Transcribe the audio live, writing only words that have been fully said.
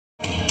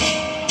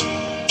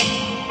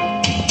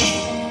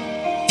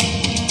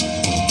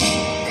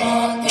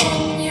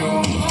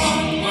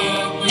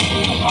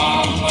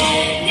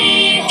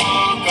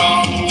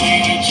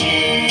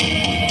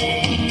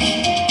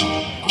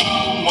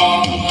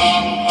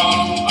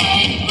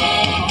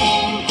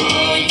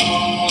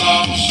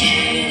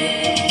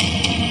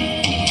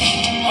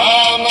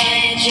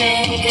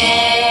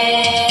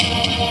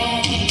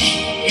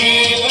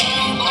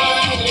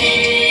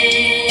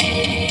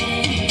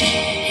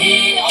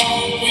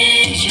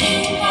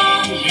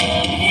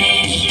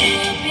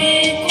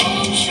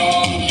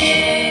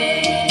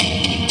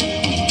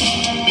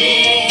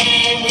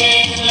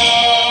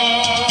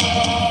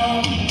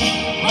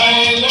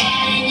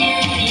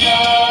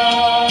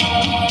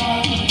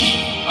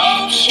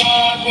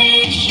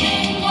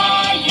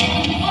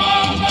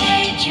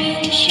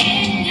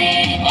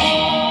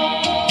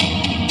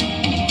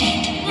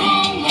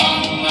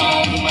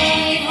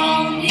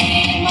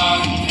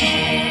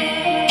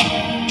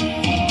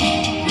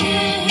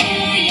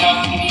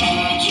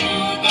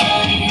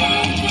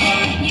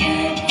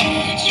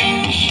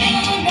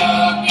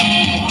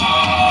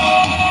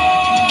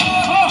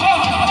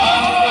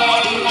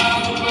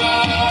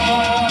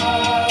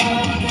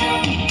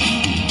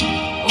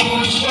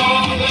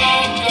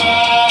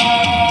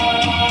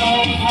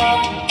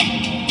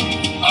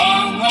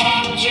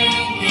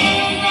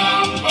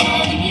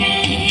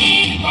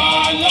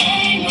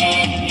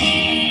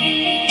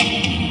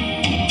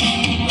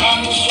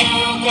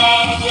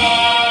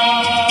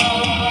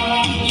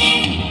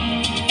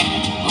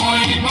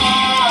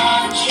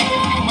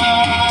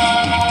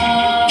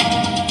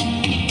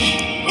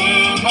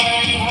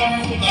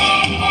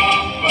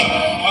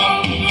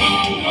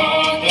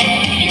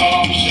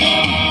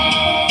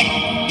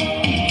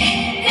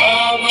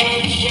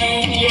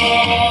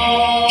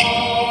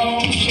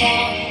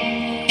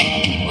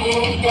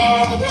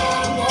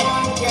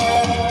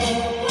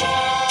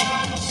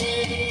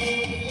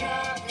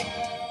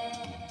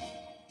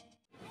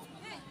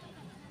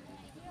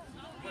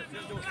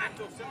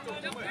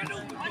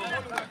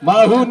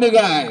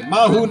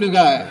Mahu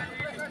negai.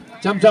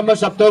 Cham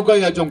sabto ka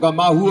ya chongka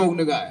mahu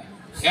negai.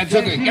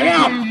 Answer ke. Get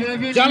up.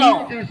 Chalo.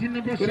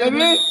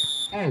 Kelebi.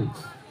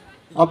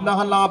 अपना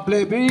हल्ला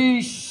play भी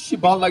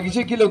बाल लगी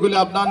से किलो गुले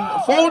अपना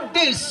 4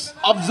 days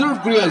observe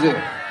किया जे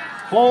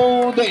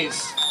 4 days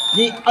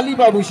ये अली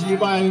बाबू सी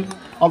बाय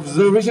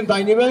observation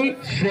टाइम ने भाई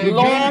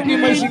long की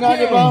मैं सिंगा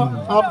ने बा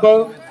अब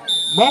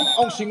मॉम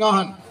और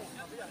सिंगाहन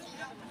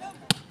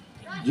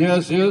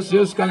yes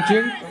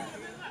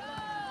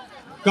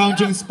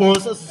Kangching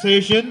Sports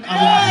Association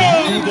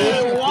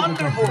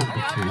wonderful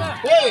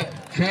hey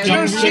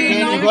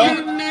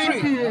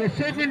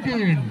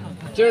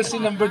jersey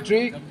number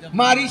 3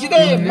 Mari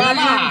side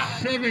Mala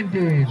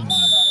 17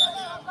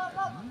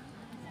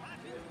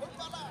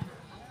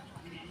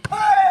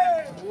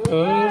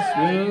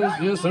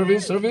 yes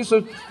service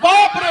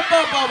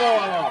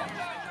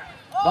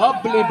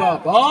Babli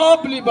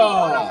ba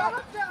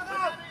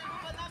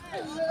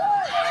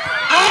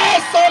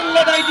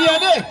solid idea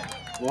de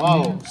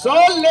wow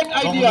solid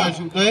idea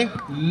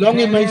long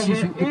mai si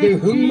ke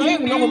hung mai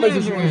long mai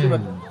si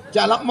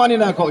jalak mani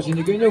na ko si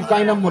ni ke nyu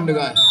kai nam mon de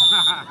ga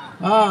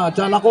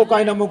jalak ko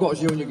kai nam mo ko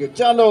si ni ke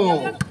chalo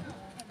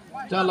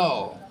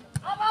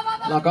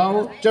lagao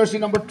jersey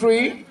number 3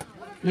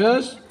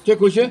 yes check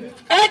kuche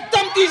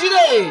ekdam easy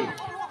de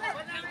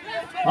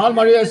bal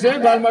mari ase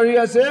ara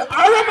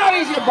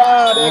mari se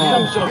bad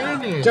ekdam shot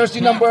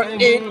jersey number 8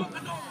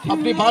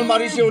 अपनी बाल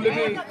मारी से ओले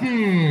भी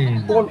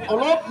ball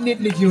अलग NEET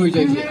नीचे हो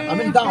जाएगी I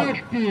mean down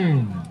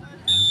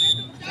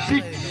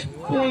 6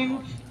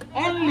 points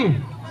only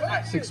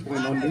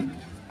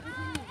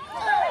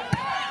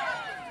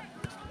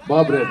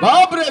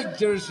Babare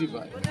Jersey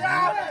भाई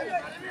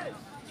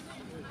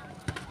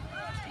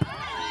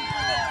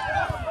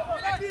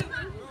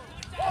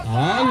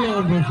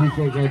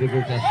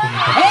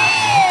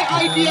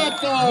आइडिया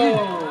तो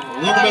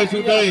Long by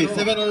today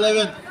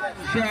 7-11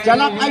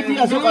 Jalak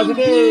idea so kasi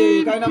de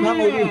kaya nam hang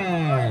uli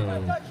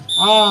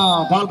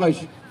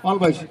bal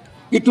bais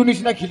itu ni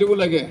sina khile ko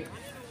lage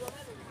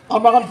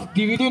amakan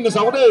DVD na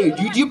sawo de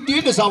YouTube TV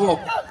na sawo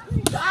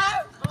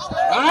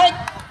right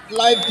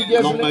live TV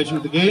Long by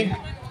today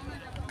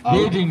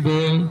leading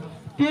ball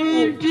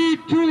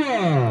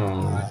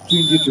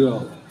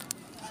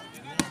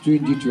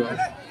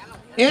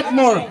 2012 8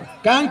 more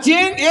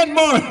Kangching 8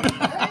 more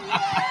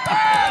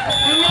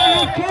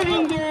another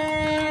leading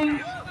ball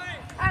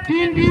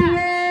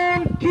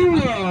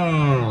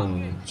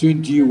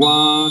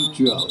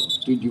 21-12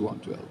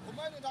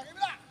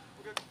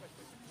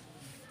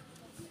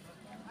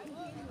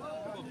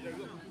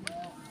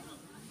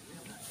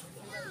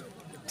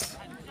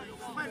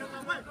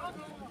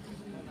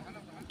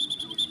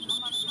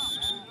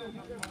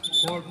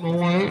 Court no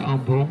way,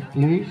 Ambro,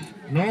 please.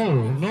 No,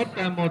 not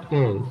time out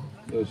goal.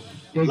 yes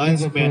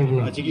linesman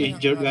actually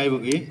injured guy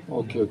bogi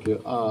okay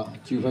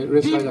chief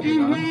rest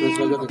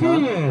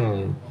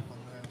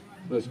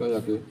ka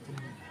jaake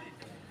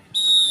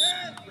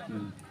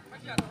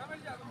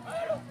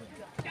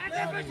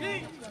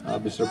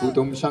Mr.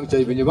 Putum sang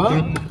chai bini ba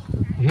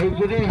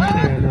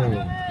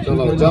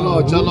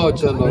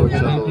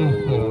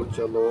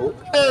chalo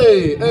hey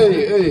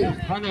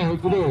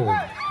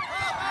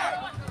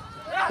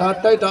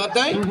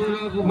tatai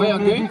mai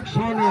ake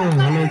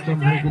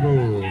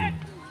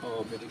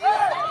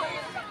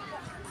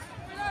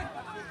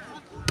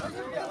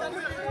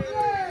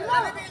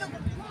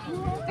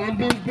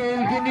Ambil ball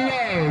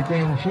kenilai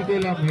dan sudah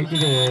lama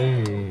kita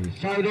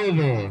side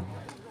over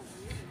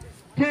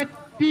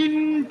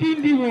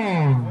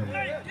 13-21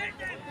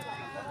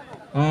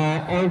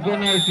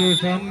 organizer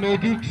some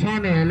medic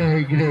sana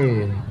lah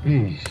kita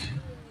please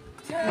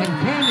and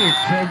panic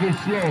service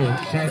slow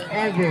side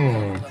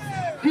over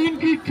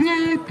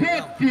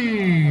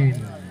 22-13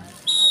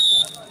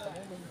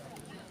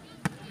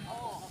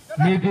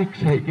 medic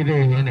side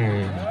kita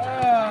mana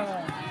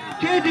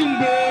getting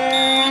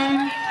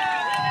ball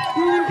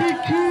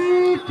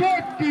 22-13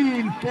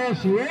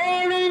 first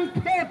rolling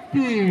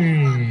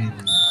 13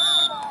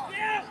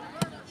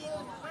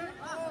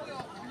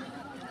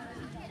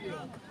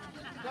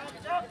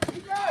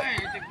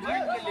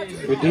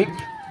 Bedik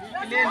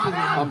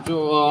amco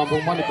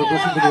abang mana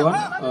produksi kedua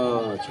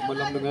cuma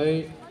lam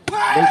dengai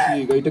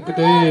besi gai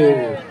dekete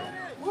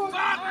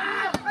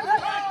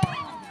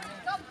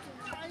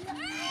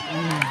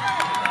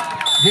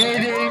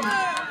Getting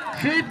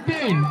set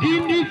point.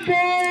 Team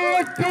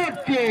before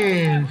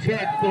Kangching.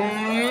 Set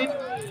point.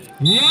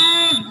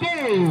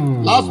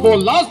 Last ball.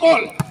 Last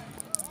ball.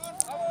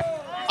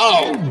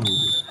 Out.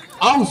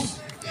 Out.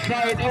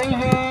 Side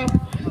over.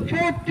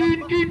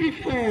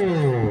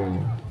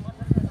 14-24.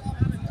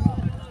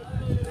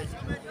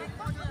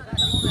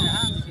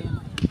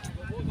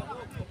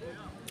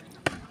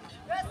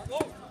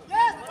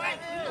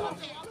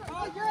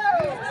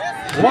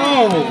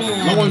 Wow!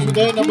 Long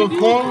today, number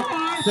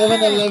 4,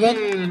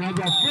 7-11.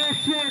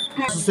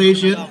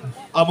 Association.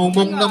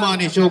 Among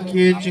naman ni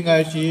Shokin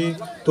Chingai si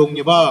Tung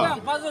Yaba.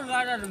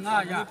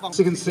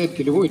 Second set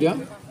kilo dia.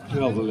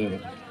 12-11.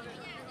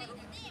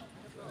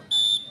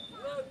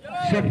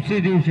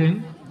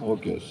 Substitution.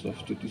 Okay,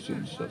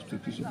 substitution.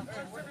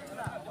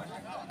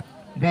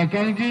 The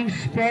Kangching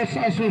Sports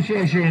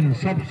Association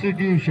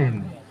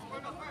substitution.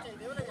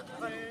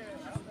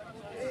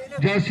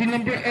 Jersey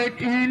number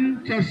 8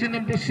 in, jersey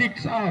number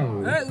 6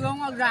 out.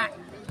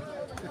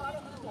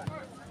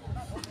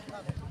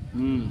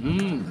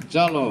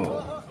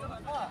 Chalo.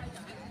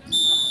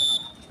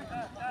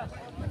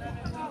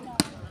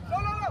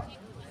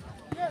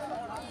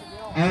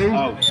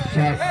 Out.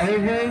 Shot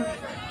over.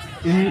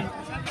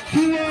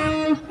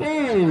 12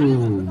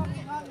 ball.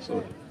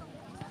 Sorry.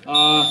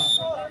 12.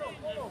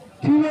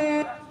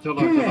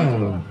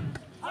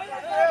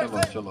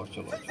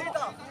 Chalo.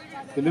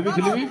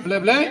 Kilibi,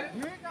 play.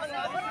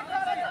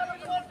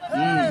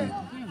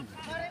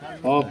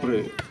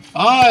 Opre.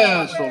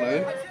 Yeah,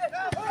 sorry.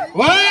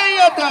 Why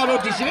ya taro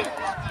dishe?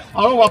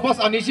 Aro wapas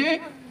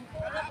anishe?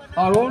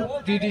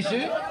 Aro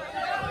didishe?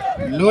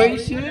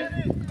 Loishe?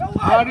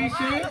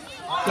 Harishe?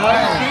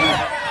 Kaishe?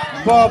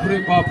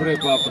 Bapre.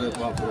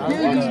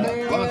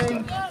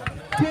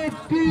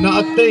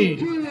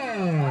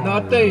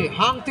 Nate,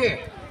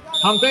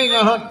 hangte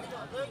ngahan.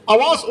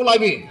 Awas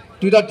ulaibi.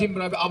 Tidak tim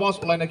berapa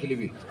awas ulai na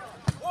kilibi.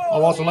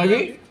 Awas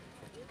ulaibi.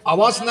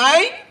 Awas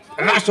naik.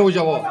 Rush ho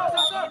jawo.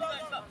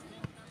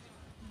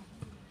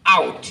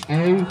 Out.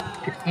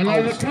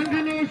 Another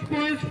continuous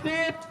points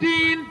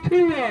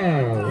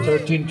 14-12.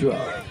 13-12.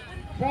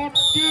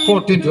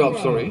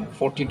 14-12, sorry.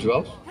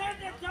 14-12.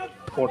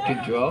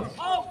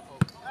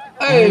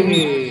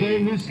 Hey!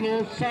 Service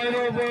low side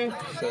over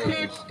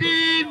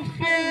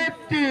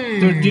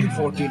 13-14.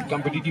 13-14.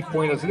 Competitive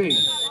point as well.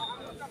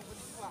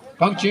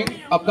 Kangching,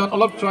 apnan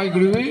alap try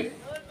guriwi.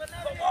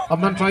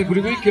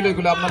 Kile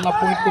apnan la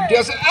point ko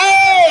diya se.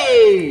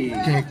 Hey!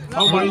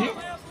 How about you?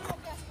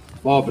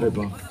 Babre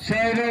ba.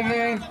 Side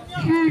over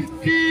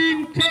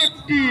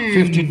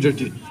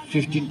 15-13.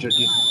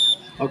 15-13.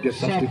 Okay,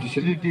 substitution.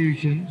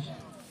 Substitutions.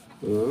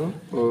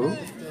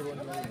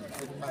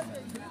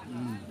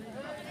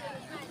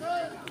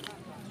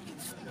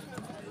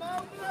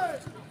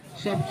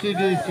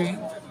 Substitution.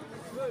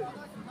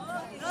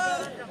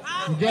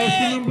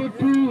 Jersey number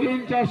 2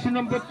 in, jersey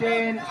number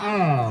 10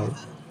 out.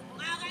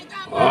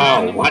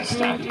 Oh, what's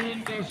that?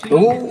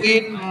 2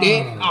 in,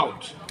 10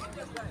 out.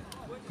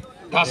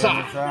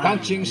 Kasa,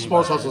 Kangching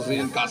Sports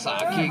Association Kasa,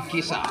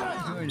 Kisa.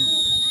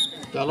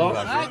 Chalo.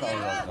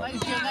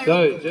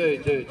 Jai.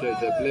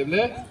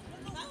 Play.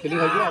 Kili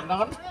lagi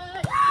apna kan?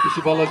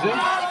 Isi bola je.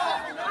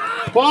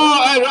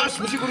 Wah, rush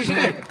mesti kuri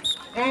sini.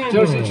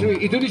 Jersey,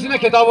 itu di sini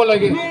kita bola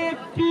lagi.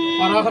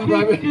 Parakan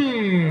berapa?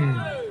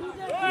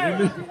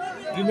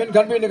 Remain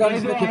kan be negar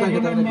sini kita.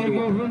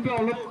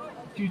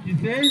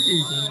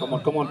 Come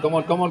on.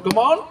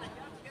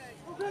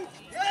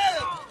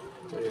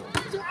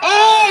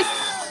 Yes!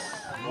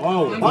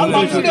 Wow,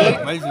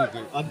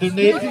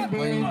 Underneath.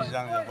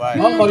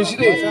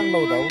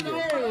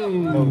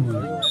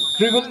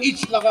 Dribble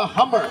each like a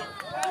hammer.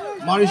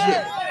 Marishe.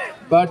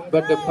 But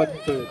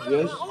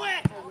yes.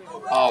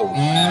 Out.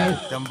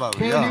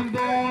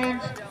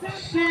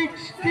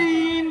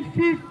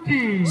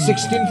 16-15.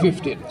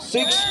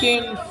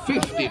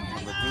 16-15.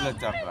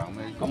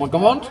 Come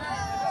on.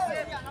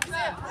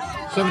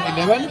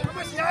 7-11.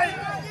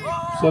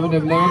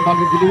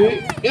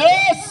 7-11.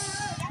 Yes!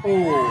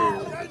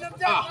 Oh.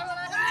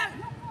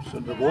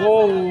 Center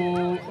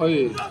ball.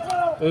 Hey.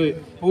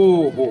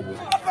 Oh.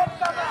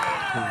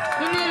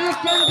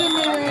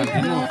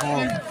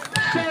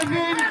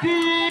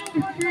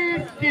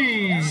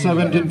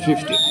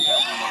 17-15.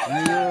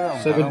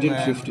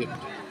 17-15.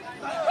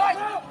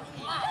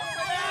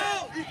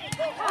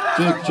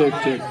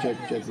 Check.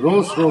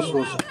 Rose.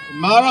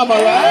 Mara.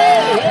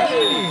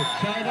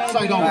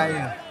 Side on.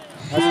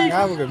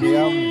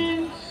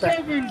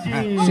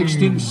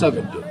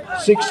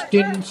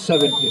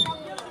 16-17.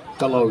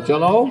 Chalo.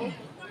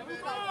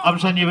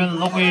 Amsan even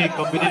longi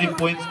competitive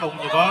points kau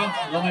punya ba?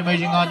 Longi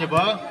mai jingan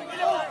ba?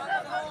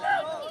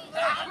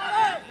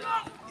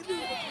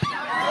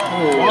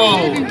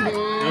 Wow.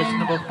 There's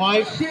number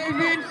 5.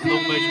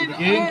 Long mai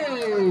lagi.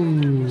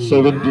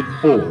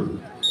 17-4.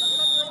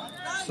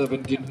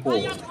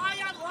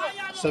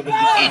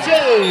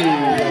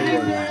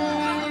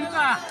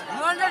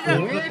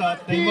 Kata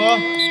tema.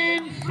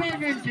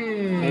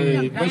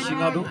 Hey,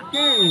 Messinado.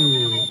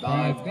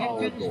 Dive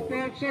out.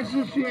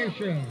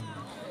 Association.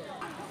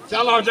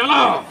 Chalo.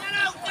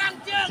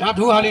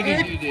 जादू हाली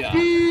नहीं दिया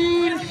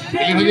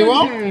ये लगे वो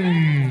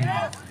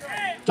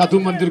जादू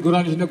मंदिर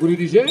गुरानी से न गुरी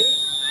दिसे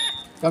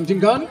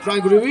कांगचिंग खान ट्राई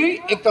गुरी भी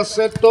एक ता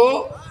सेट तो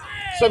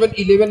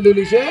 7-11 ले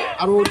लीसे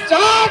और वो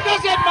चार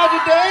सेट मार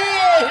दे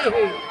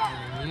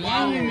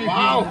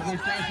वाव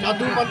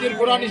जादू मंदिर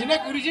गुरानी से न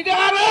गुरी से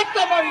यार एक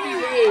ता मारी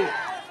दिसे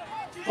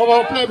ओ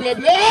प्ले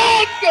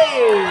के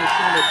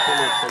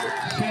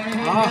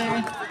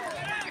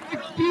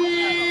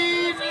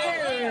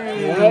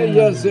चलो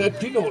yes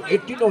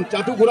 18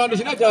 जादू गुरानी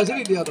से न जैसे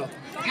नहीं दिया था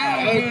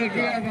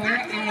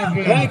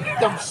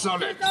एकदम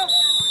solid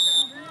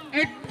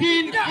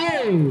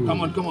 18-0.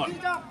 come on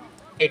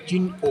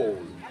 18-0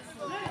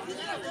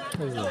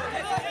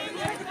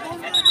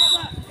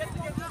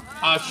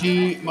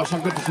 Ashi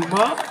masangkat di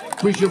semua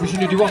please di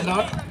sini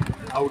diwakilkan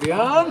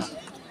audience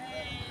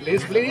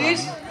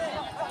please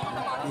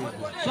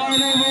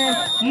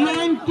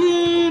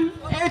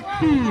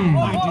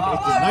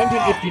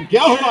 1918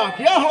 क्या हुआ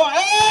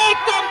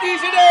एकदम di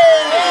sini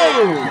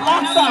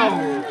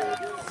langsung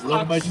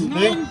Long by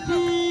shooting.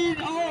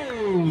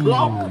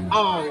 block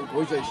out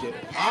position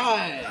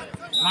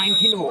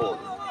 19-0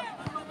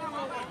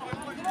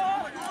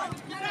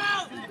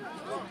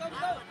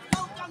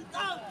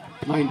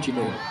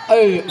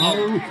 19-0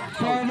 out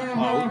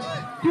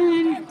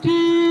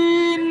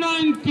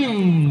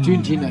 2019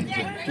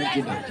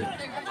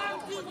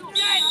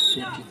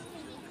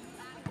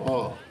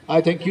 oh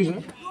I thank you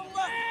sir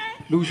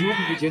Lusu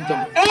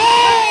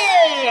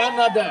hey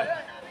another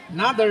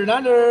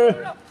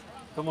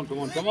come on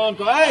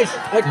guys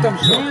एकदम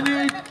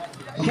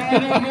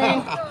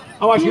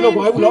아마 실로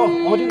거의 불러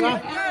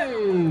어딘가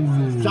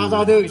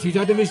자자들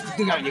시자들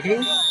미스팅가 이게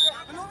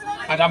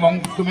ada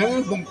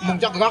kemarin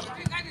mengcak gak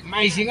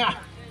mai singa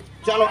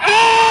chalo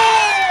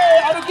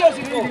ada क्या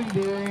सिको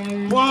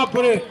वहाँ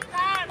पर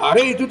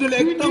अरे itu tuh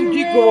एकदम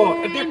ठीक हो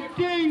attack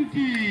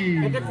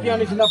क्या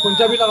नहीं सिना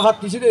पंजाबी लगा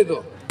हाथ नीचे दे दो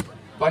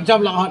पंजाब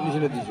लगा हाथ नीचे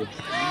दीजिए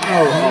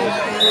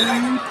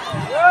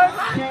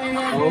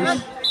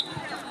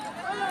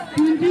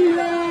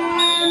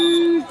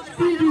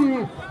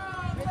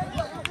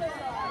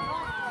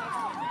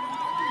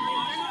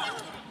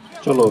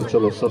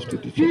चलो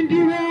substitution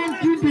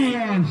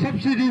 21-21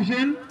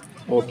 substitution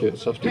okay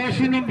substitution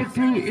jersey number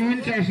 2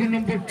 in jersey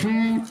number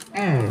 2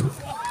 out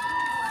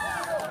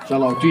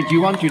चलो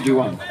 21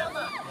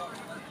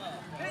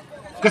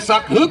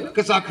 kesak huk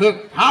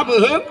habe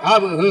huk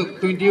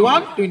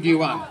 21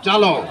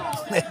 चलो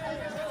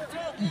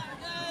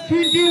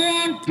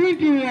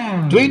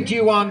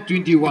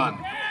 21-21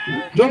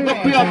 Don't go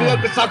pia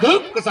kesak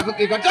huk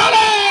ikan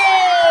चलो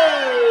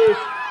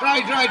try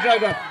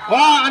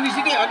wah anis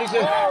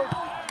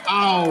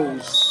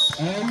aus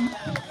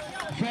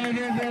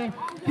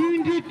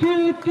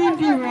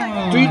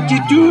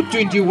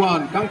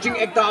 22-21 Kangching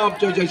ekta up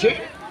jo jaise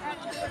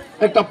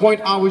ekta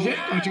point out je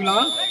Kangching la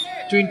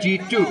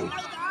 22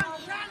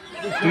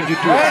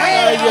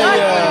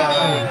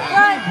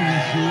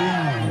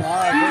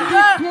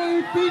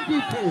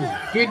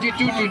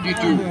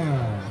 22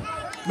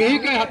 Bihi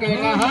kay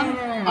hakayahan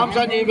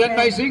amsa ni event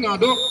by sing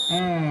ado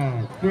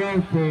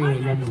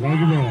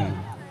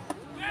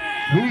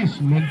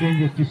please maintain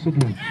the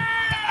discipline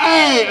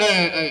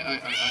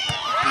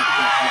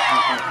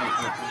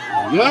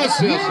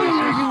yes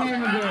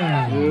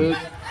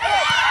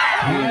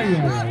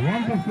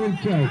wonderful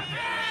check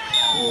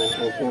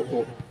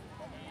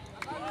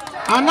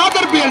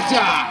another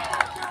belcha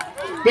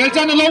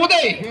na lobo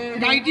de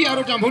 90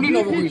 aro jambuni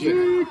lobo koise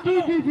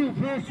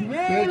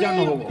belcha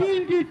na lobo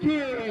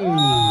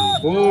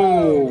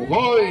oh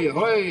hoi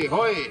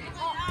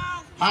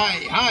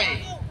hi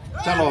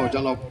chalo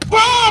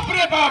baap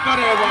re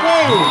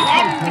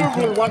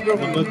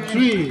wonderful Number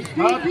 3.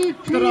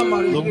 Hatra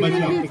mari Long by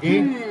shot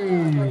again.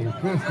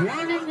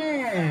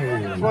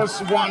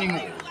 first warning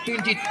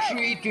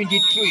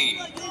 23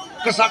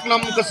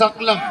 kesaklam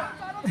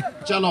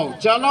chalo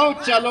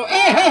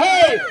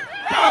hey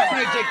baap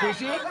re check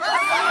koise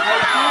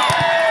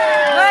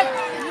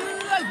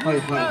hi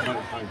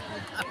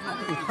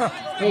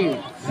hey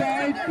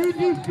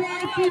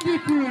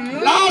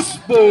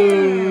last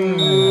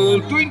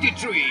ball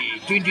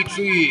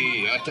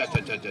 23 acha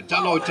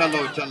chalo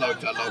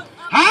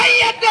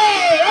hayate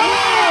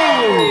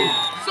oh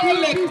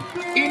solid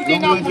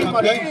Indian Apple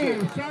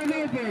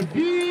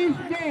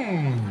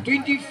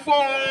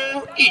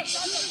 24 each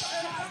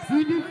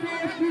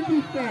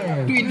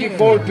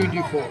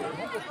 24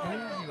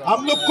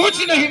 हम लोग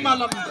कुछ नहीं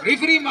मालूम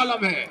referee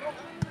मालूम है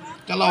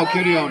चलो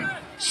carry on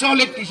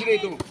solid तीसरे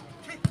तो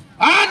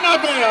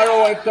another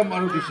arrow एकदम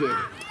मारो तीसरे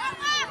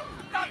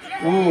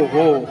oh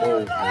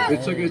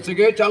it's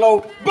okay चलो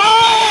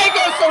bye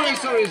sorry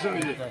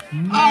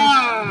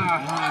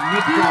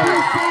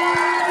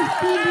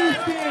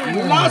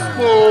last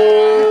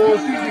ball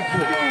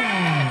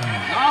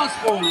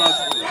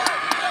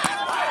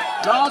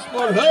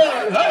 24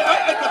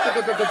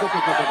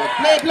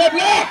 hey play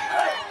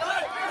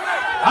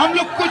हम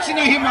लोग कुछ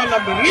नहीं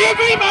मालूम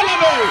रेफरी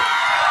मालूम है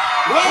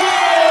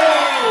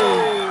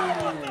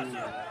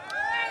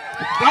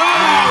No,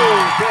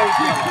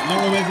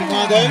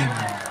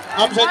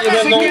 Amsan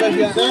even long match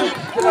yata.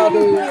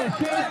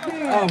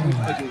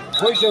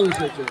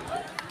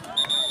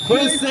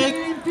 First set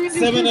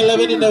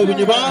 7-11 in the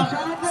win ba.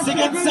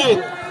 Second set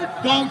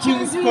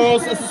Kangching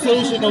Sports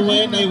Association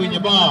away na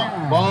win ba.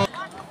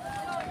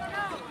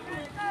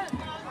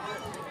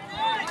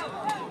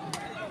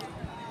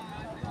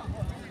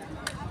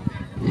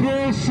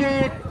 First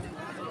set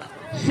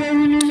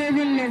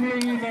 7-11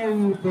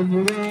 Longleng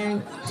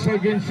now.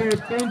 Second set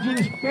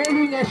Kangching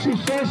Sporting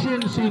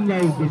Association sin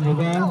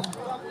now.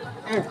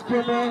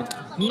 October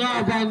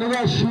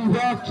Naga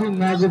Shiva to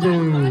Nagado.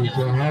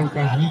 So how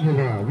can he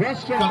go?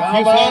 West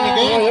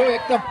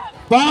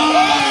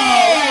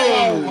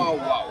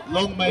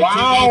Long match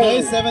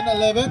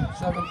 7-11.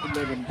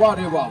 7-11.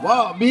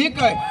 Wow.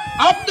 Mihikay.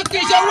 Up the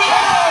Tisha.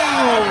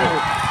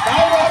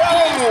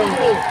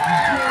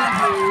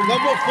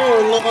 Number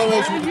 4 long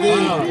match.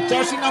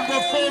 Jersey number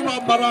 4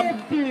 maram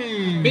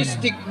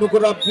Mystic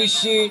Nukura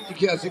Pishi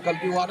Tikiasi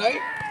Kaldiwanai.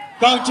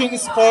 Kangching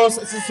Sports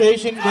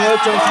Association go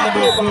jersey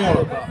number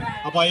 4.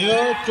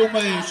 Abayo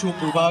chumay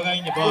shumbu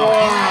bagay niya ba.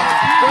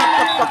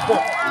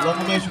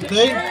 Long match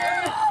today.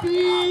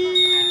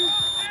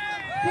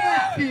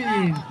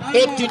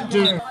 18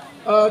 to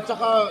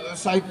tsaka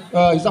side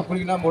hisap ko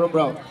rin na Moro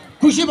Brown.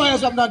 Kushi ba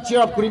yasap na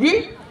cheer up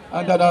kuribi?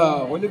 And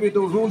when we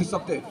do rule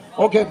hisap te.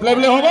 Okay, play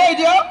ho ba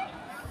idea?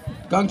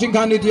 Kangching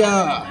Khan idea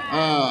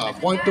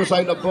point to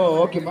side up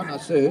okay man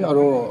ase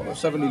aro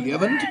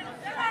 7-11.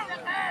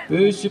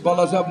 Si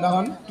bala sab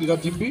nahan tira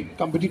timbi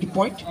competitive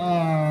point.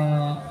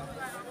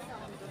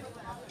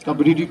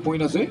 Competitive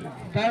point ase.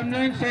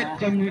 Timeline set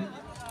kami.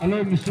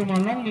 Hello Mr.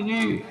 Malong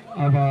ini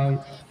aba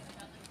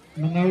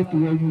mengaut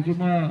tuan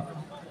cuma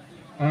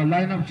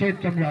line up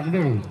set kami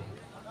ada.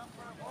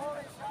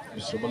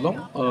 Mr. Malong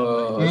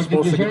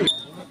sports secretary.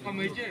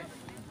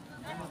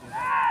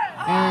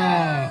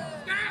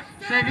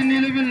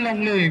 7-11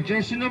 Longleng.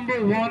 Jersey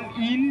number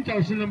 1 in,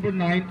 jersey number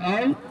 9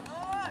 out.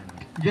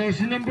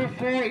 Jersey number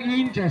 4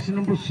 in, jersey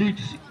number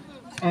 6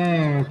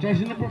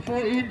 jersey number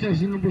 4 in,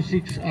 jersey number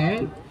 6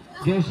 out.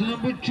 Jersey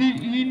number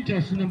 3 in,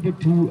 jersey number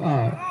 2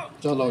 out.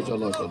 चलो एक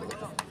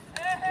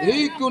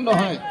क्यों ना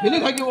है खेली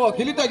था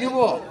कि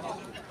वो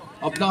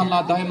अपना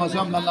ला दाएं मसे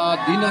अपना ला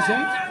दीना से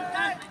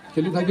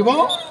खेली था कि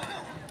वो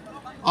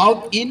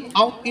out in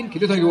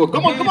खेली था कि वो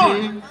come on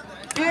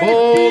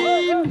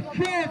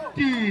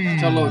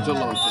चलो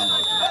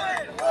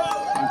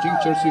Kangching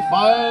Jersey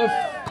 5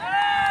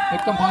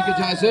 एकदम भाग के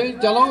जाए से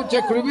चलो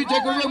चेक करो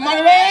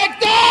मारो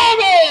एकदम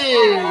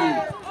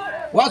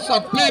what's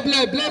up play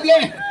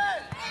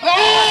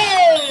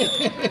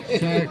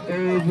hey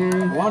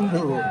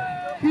wonderful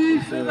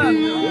 18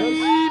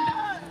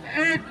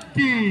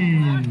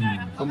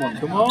 come on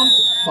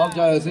भाग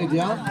जाए से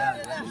ध्यान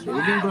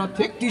स्विमिंग बड़ा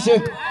थिक टीशे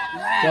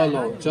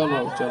चलो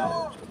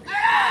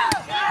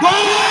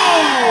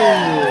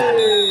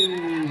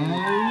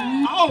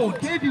out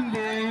taking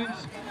points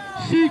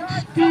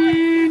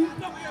 16-18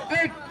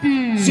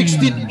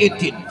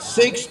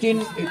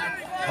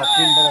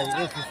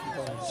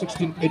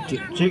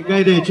 16-18 Check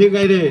guide.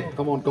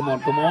 come on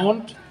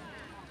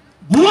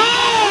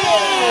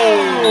wow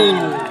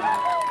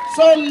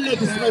solid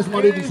smash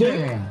mari dise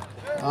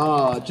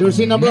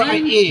jersey number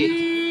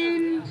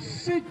 8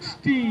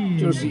 16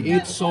 jersey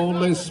 8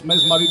 solid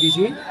smash mari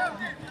dise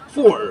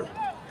 4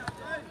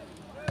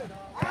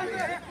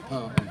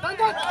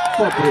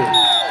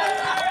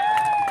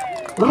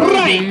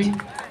 right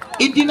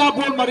Indina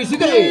ball mari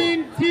side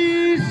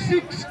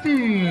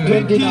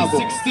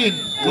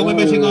 20-16 long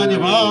match nga niya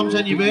ba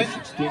amsan ibe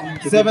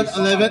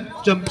 7-11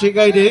 jump check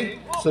guide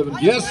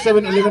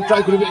 7-11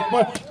 try kuri ek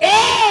bar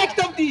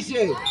एकदम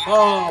तीसरे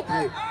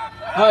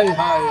हाय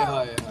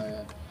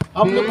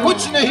हम लोग कुछ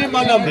नहीं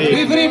मालूम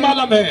referee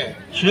मालूम है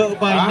show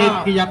by net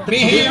ki yaktri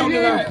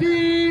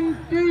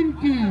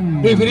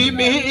referee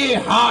में ही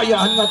हाँ या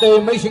हन्नते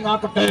मैं सिंगा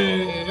कटे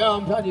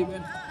हम साजी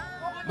में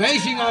मैं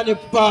सिंगा ने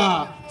पा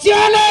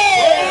चले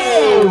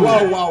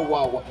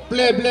वाव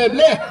प्ले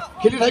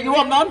खेली था कि वो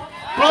अपना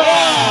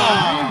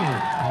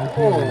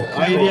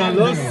idea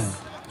loss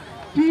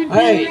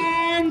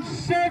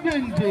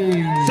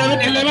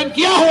 7-11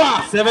 क्या हुआ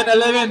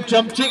 7-11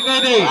 jump check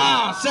guide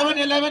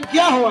 7-11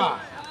 क्या हुआ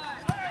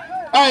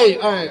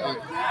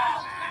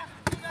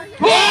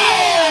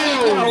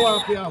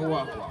क्या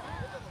हुआ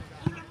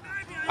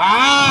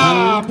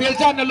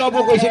Peljan na lobo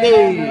ko sini.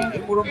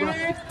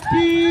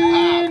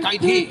 Kai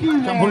thi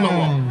campur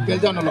lobo.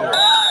 Peljan na lobo.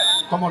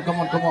 Come on.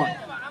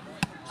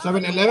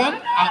 7-11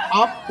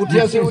 up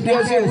utiasi. Are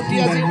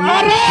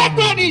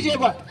ko nije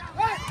ba.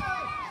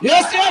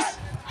 Yes.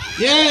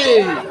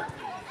 Yay.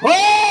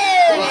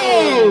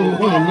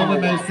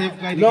 long match safe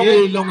guide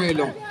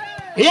Long.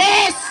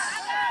 Yes.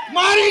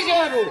 Mari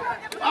jaru.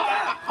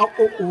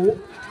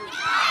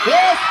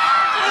 Yes.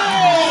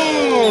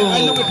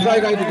 Let me try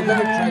guide again.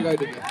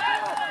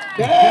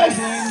 Yes.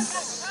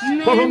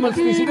 Performance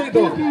fishing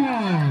itu.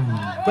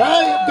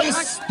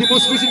 Best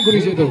demonstration kuri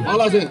itu.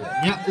 Ala se.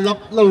 nya lop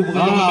low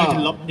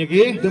bukan lop nya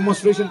ki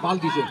Demonstration pal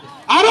di se.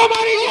 Aro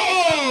mari je.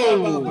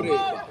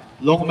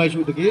 long match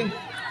udah ki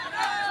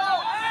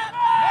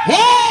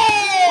Hey.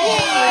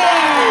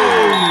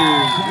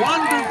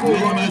 Wonderful,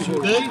 Long match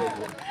wonderful. today.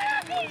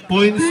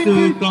 Points to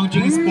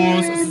Kangching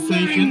Sports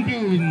Association.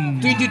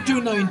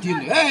 22-19.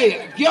 Hey,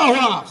 क्या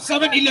हुआ?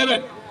 7-11.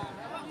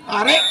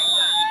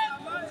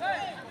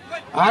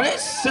 अरे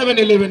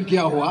 7-11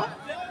 क्या हुआ?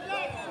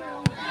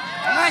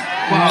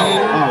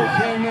 Wow.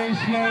 Very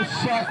slow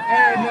shot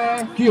over.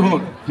 की हो?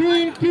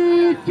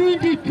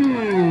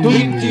 20-22.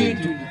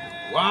 20.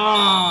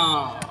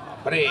 Wow.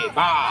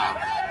 Breva.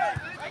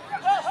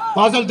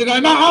 Pasal tengah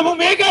mah kamu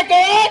mega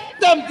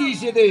ketam di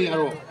sini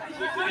yaro.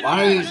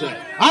 Mari se.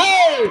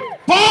 Hey,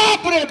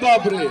 बापरे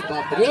बापरे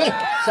बापरे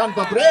सान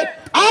बापरे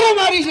आरो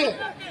मारी से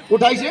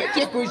उठाई से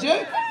चेक हुई से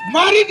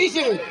मारी दी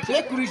से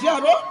चेक हुई से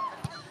आरो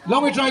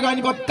लॉन्ग में ट्राई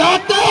करनी बात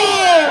ताते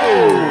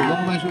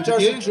Long match Just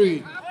today. three.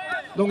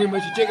 Longleng में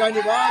चेक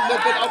करनी बात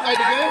लेकिन अब क्या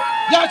दिखे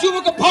या चुप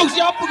के भाग से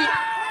आप के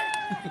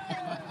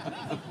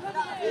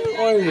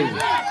ओए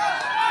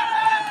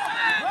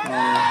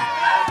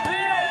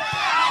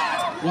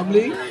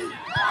Yamli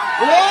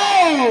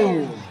oh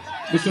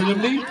Mr.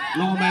 Yamli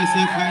Long match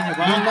safe kayaknya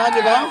ba. Yang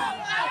nanya ba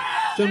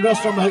Chandra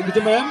Strom hai gitu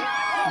ma'am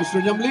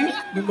Mr. Yamli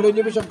numero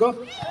niyo bisa ko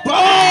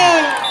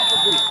bang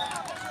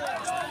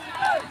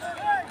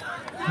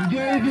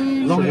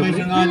Long match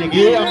nga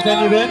lagi ang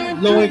sa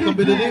event. Long way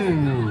competitive.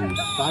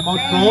 Time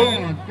out call.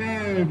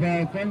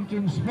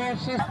 Kangching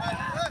Sports.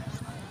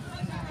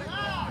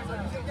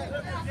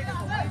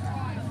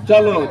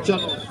 चलो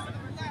चलो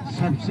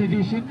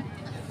Substitution.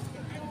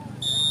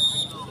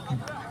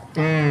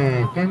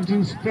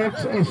 Kangching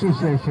Sports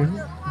Association.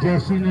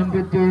 Jersey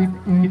number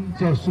 10 in,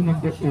 jersey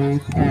number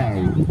 8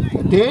 out.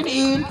 10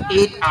 in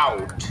 8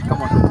 out come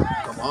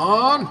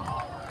on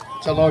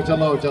चलो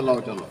चलो चलो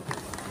चलो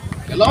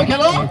खेलो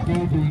खेलो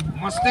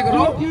मस्ती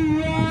करो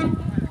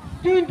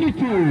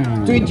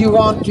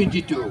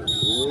 21-22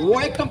 वो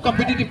एकदम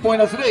कॉम्पिटिटिव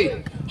पॉइंट असरे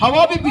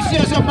हवा भी बिशी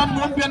असे अपना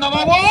नॉन पियाना वो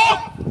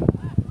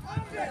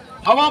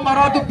हवा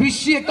मारा तो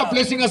बिशी एकदम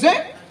प्लेसिंग असे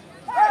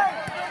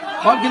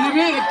और गिली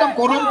भी एकदम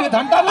कोरोम के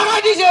धंटा लगा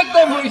दीजिए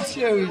एकदम हुई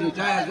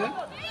जाए असे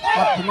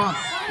Fatima,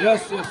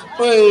 yes, yes.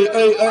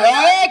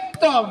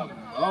 Ekdom.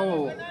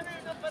 Oh,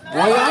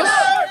 yes.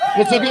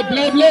 It's okay.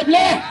 Play.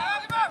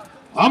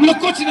 हम लोग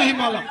कुछ नहीं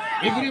मालूम.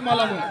 Every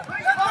मालूम है.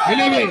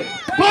 Believe.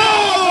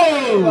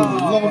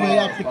 Long match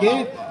after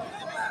game.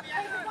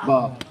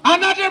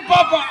 Another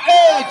papa.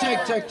 Hey,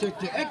 check.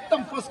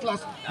 एकदम first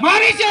class.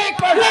 मारी से एक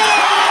बार.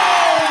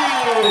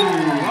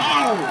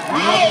 Wow.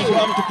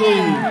 After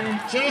game.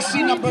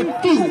 Jersey number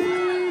 2.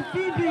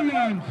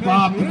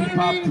 बापरे.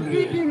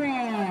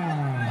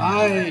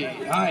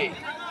 Ay.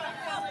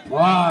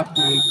 बाप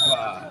रे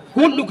बाप.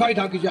 कौन लुकाई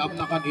था किसी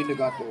अपना का नहीं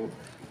लगा तो.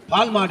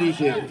 फाल मारी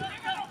से.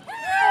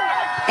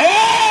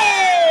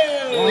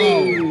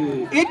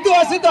 Itu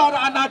asidar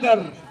another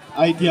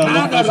Idea.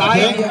 Long match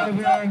idea.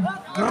 again.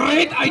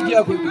 Great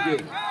idea कोई तुझे.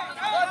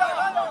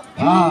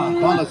 हाँ,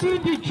 बाला से.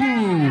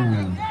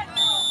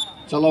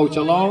 चलो.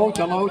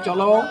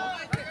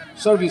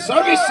 Service.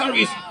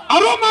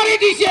 अरो मारी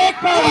दी से एक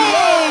बार.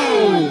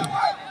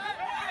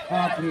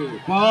 बाप रे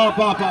बाप.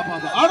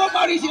 अरो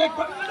मारी से एक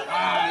बार.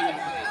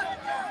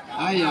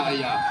 आया.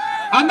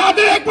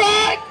 Another एक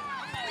बार.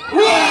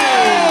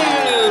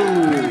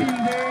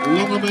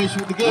 Long match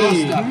with the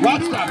game.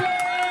 What's that?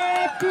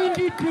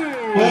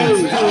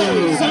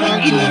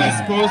 7-11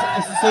 Sports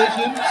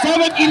Association.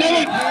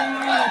 7-11.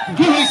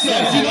 क्यों ऐसे?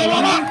 सीधा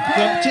मामा.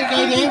 Kangching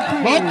kayaknya.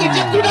 बहुत तेज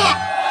टूटा.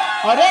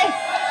 अरे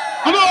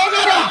हमें हो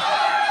गया.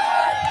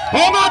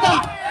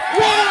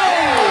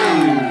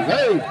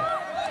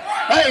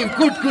 Hey,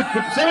 good.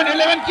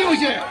 7-11 क्यों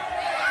है?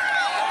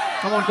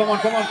 Come on.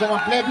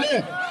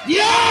 Play.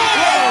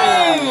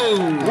 Yeah!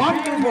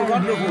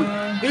 Wonderful.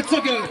 It's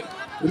okay.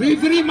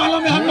 Referee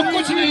मालूम है हम लोग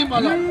कुछ नहीं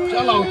मालूम.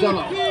 चलो.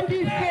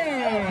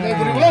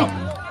 Referee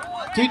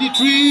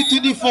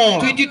 23-24.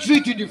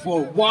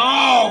 23-24.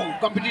 Wow!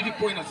 Competitive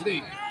point of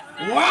today.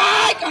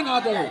 Why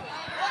another?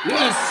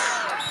 Yes.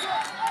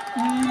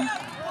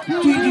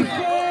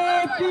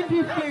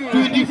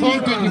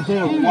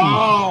 24-24.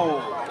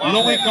 Wow.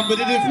 Long way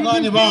competitive nga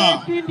niya ba?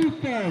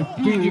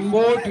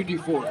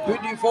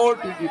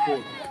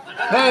 24-24.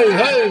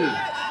 Hey.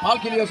 Mal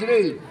ke liye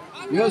today.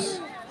 Yes.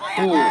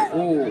 Oh.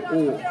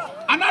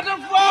 Another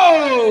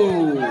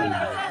foul.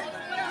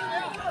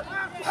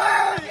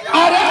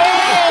 Are!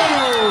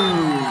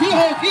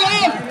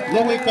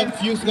 Long way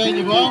confused nga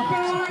niya ba?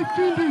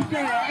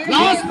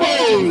 Last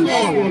ball.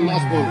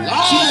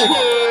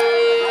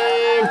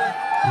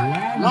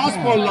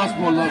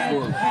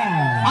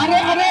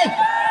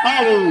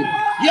 Are.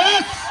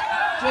 Yes.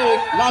 Check.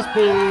 Last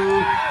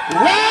ball.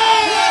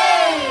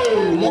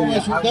 Wow. Long way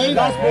shoot day.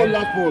 Last ball.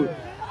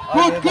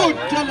 Good.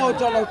 Chalo.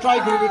 Try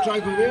karo.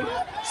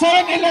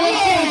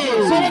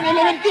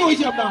 7-11 क्यों हुई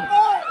अपना?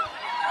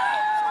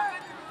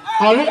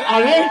 अरे.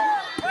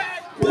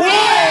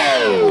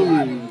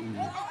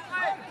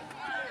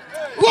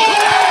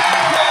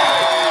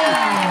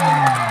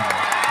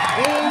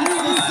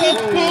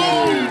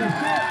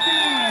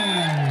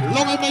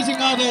 Long amazing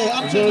nga day.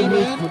 Ang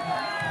gentlemen.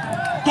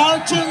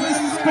 Kangching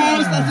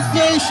Sports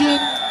Association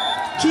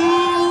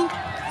 2-7.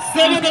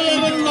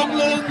 7-11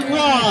 Longleng 1.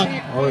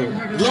 Oi.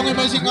 Longleng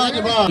Vs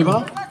Kangching Di ba?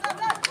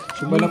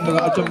 Semalam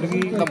dengan acam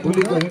dengan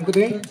kampuli ko yung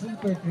kede.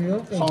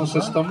 Sound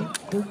system.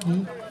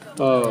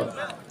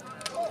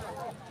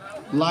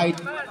 Light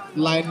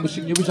line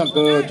musiknya bisa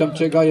ke jam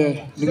cega ya.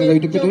 Dengan gaya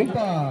kede.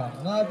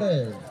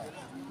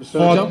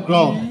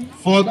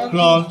 Fourth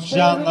ground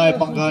Shanghai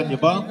Pangkan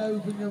ya bang.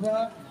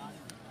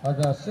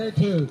 Ada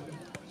satu,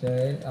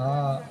 saya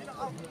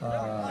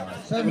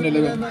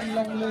 7-11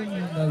 Longleng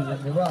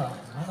ni ba,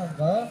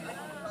 apa?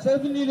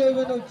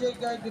 7-11 au cek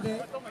kaya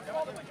kita,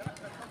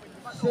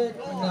 set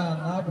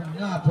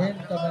nga pen,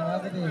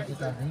 tapi nga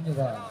kita ni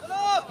ba.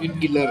 In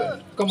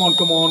 11. Come on.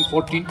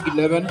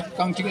 14-11.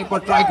 Kangching एक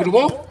बार try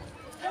करो.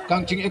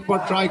 Kangching एक बार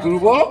try करो.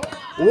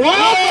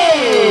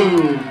 Wow!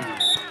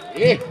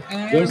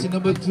 Jersey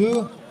number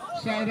 2.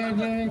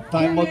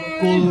 Time out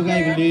call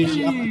guy village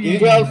again.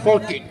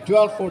 12-14.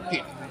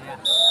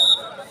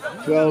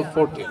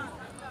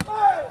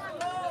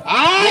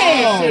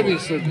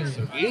 Service.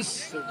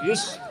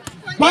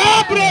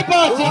 बाप रे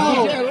बाप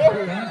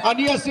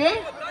अनिया से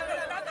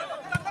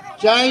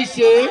चाय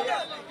से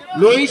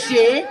लोई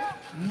से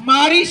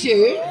मारी से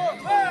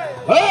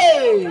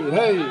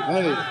hey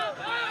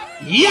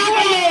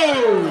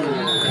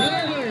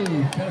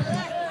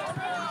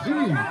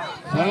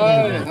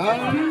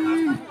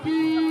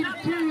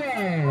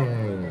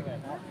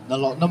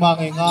Nalok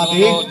namangi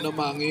ngadi.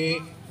 namangi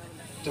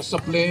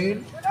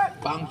discipline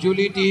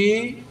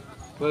punctuality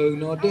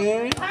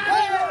penode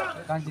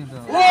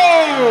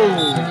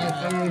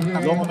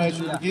Long match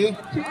lagi.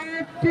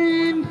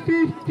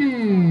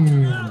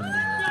 13-15.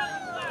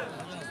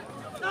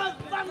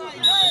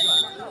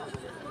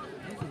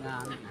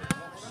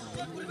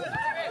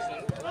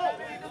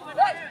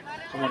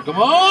 come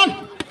on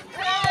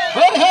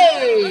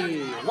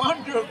hey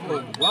wonderful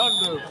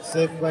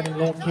Safe running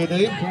long kid.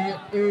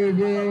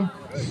 16-14.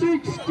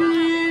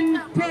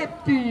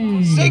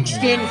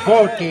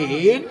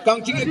 16-14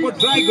 Kangching एक बार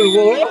try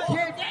करो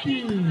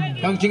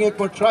Kangching एक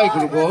बार try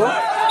करो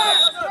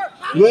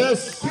yes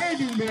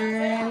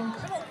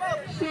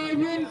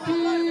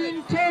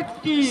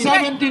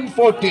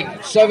 17-14.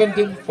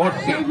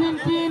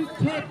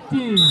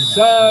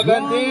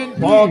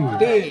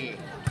 17-14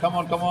 come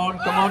on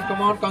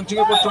Kangching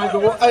एक बार try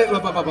करो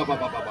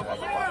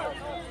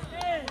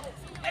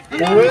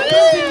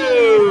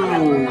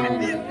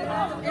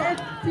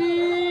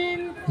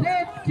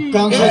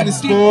Kangching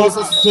Sports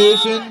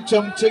Association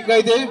Chamching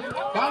guy de.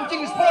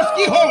 Kangching Sports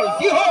keyhole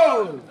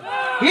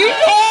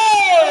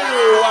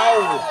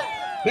wow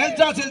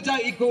Selja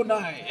iko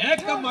nai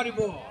ekam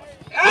maribo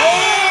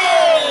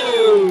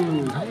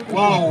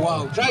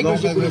wow try Long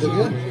karo match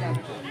lagi.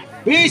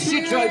 bisi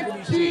try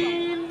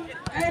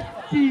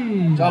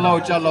karo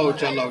chalo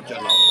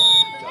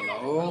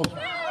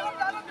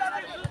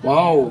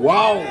wow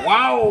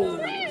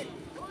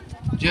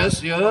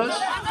yes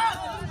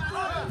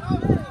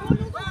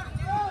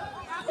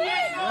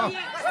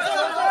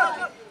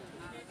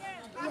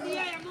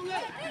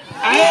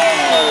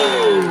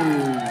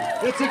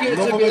it's okay.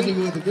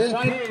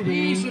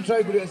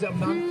 Try karo ase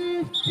apna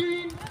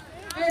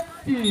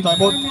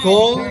Time out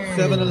call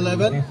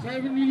 7-11.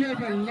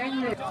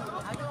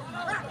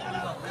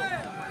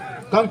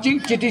 Kangching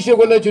chiti se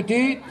gole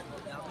chuti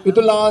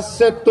itu last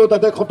set to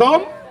tate khatam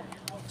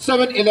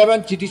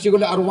 7-11 chiti se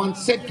gole ar one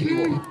set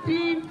khelibo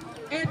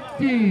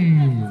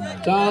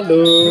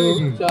chalo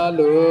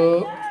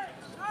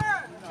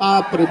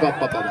apre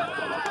baba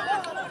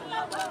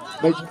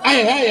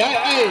hey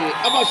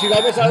aba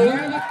sigai be sa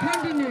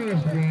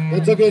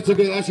it's okay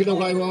asilo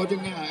gai wa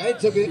jengya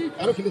it's okay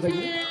aro khili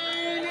thaki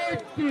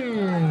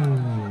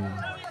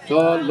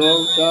chalo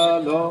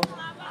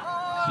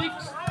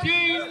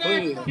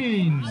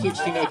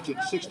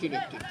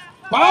 16-18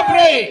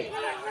 papre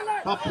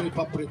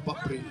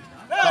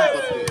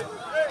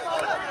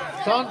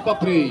san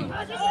papre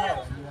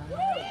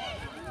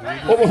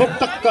hok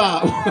takka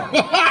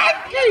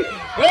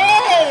hey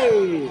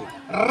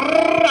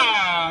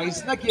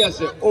isna kiya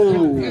se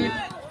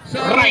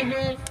right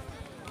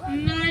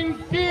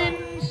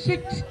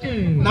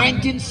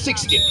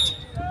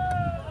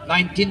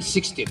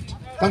 1916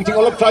 Kangching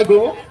olop try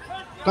karo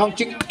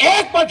Kangching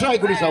ek bar try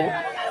kori sabo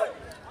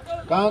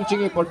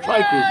Kangching ek bar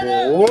try karo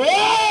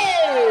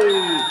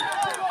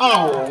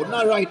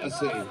not right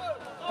ase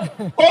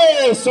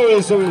sorry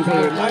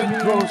line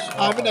cross I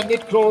mean a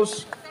net cross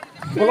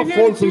olop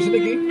fall so isne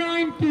ki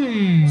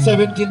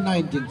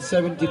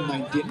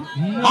 17-19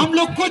 हम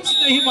लोग कुछ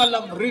नहीं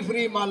मालूम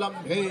referee मालूम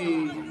है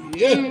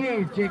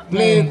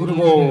play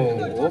kuro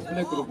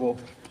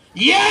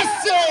yes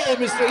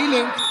Mr.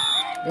 Ealing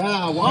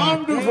yeah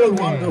wonderful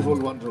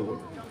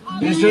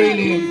Mr.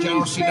 Ealing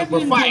jersey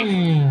number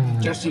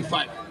 5 jersey 5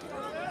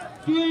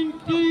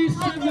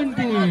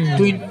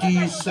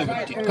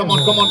 2017 come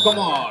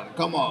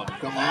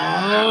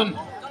on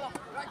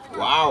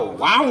wow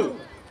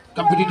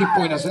competitive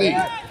point asli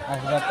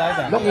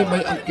long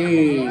may angke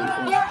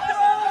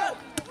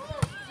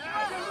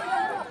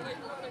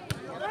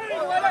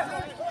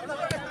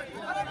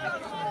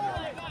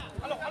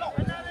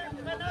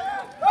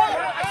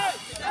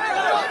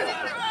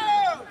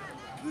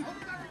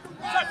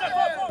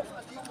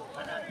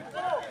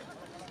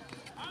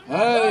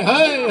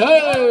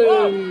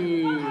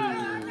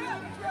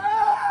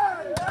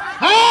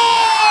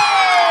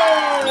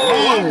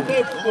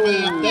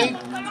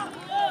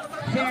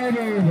Side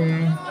over.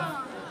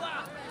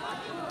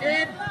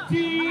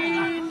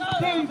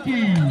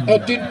 18-20.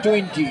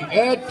 18-20,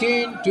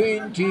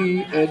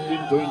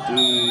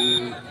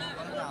 18-20,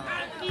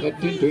 18-20,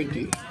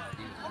 18-20,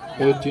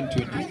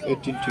 18-20,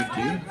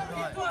 18-20.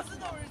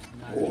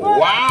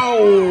 Wow!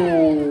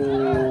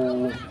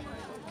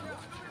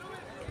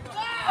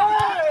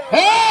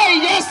 Hey,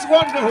 yes,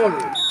 wonderful!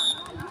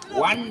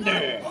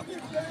 Wonder!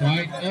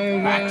 Side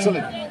over.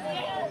 Excellent!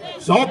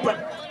 Super!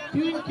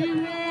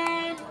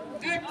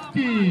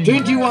 21-18.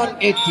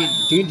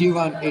 21-18,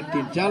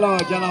 21-18. Chalo,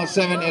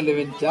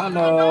 7-11.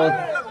 Chalo.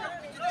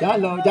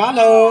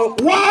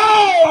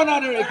 Wow!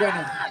 Another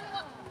again.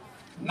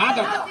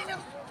 Another.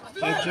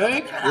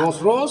 Check.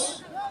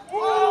 Rose.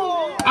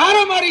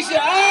 Ara Marisha.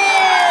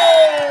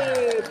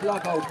 Hey!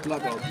 Plug out.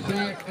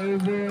 Side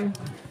over.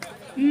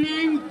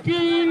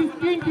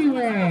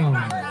 19-21.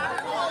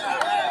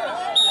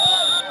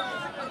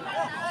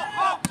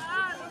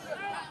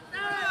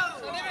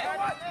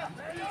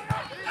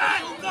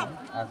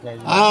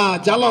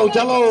 चलो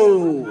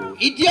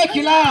इतिया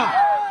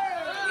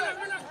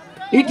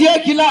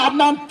खिला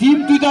अपना team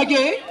दुटा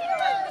के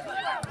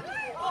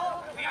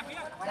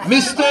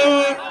mister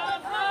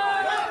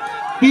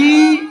P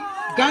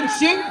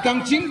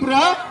गंगचिंग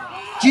ब्रा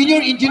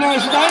junior engineer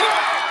style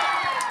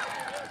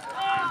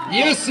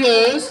yes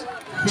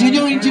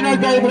junior engineer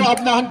का ब्रा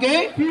अपना हन के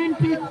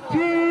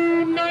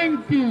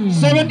 22-19.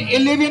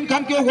 7-11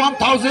 खान के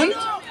 1000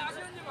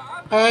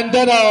 and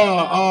then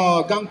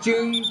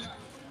Kangching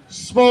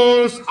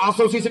Sports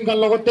Association kan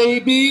logo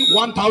TB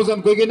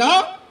 1000 ko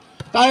gina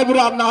tayo bro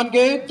apnahan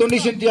ke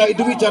donation dia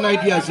itu bi janai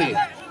dia se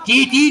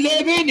GD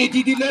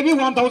lebi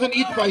 1000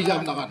 each prize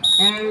apnahan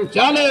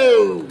chalo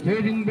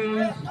Heading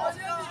balls.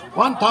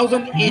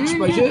 1000 each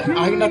prize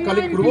agna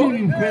kalik kurbo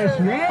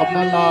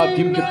apna la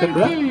team captain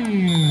bro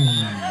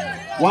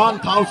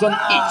 1000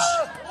 each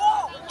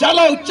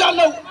chalo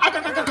aka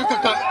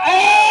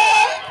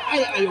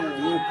ayo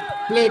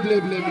play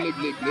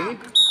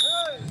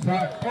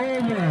Side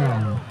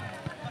over.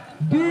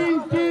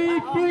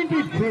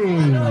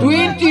 20-23.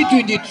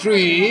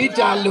 2023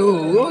 chalo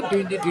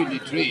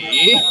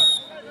 2023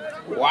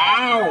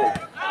 wow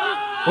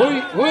oi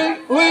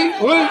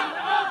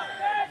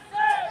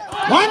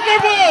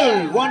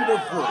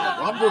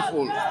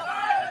wonderful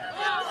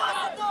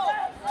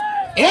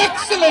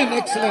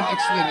excellent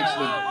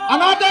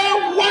another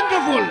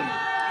wonderful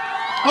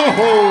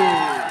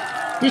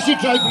Fishy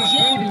try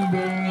Heading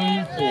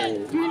balls.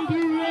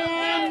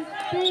 21-22.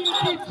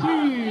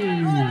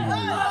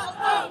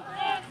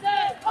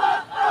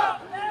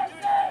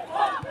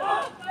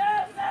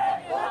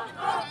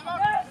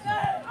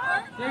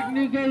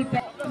 Technical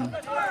time.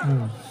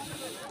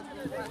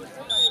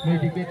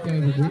 Medical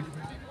time.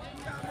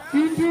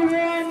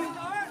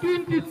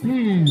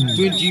 21-23.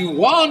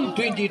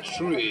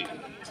 21-23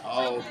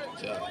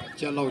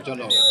 chalo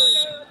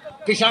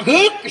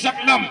kisak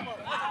nam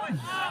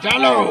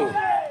chalo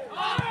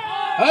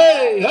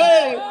hey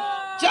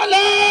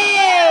chalo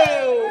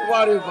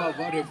wariba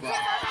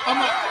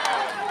ama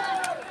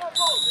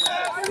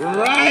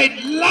right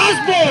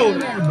last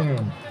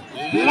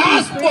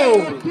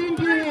ball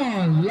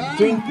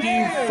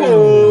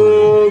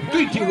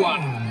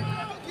 24-21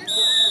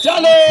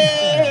 chalo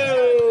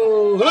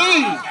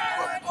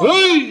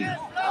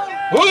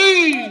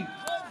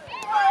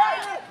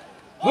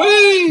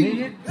hey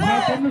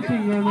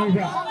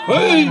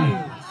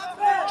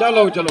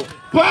chalo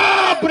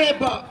baap re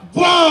baap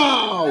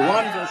wow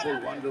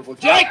wonderful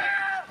check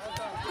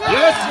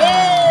yes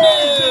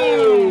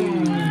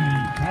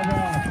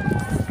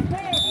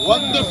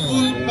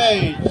Wonderful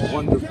match.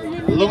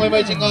 Long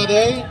match nga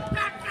day.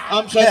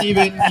 Amsa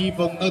event ni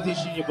bong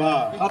notice niyo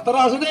ba?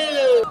 atras de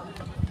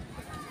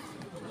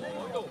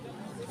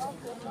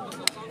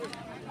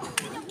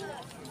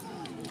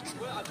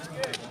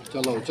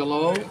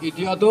चलो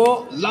इडिया दो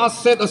last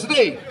set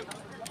असदे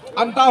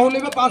अंता होले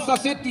में 5टा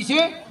set तीसे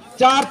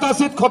 4टा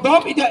set खत्म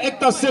इडिया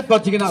 1टा set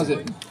बची ना से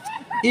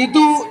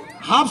इदु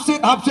half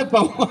set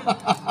पाओ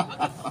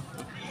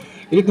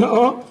इदु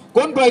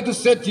कौन पाए इदु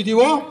सेट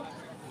जीतीवो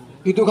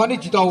इदु खानी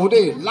जिताओ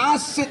दे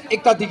लास्ट सेट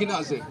 1टा दिखना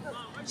से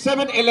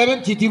 7-11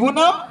 जीतीवो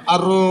ना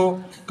आरो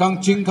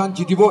कांगचिंग खान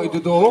जीतीवो इदु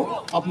तो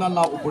अपना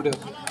ला ऊपर दे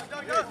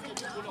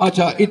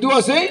अच्छा इदु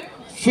असे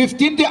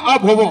 15 ते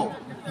अप होबो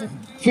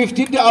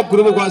 15 te up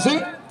group ko ase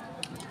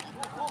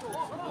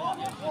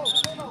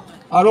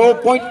aro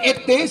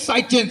 0.8 te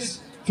side chance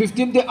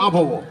 15 te up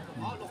hobo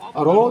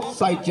aro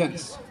side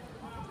chance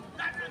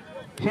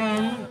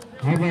Chang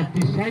have a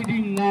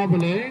deciding now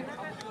bole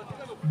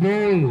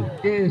ball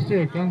KSA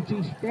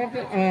Kangching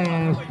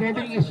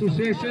Sporting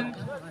Association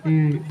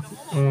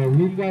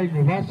win by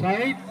Nova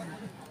side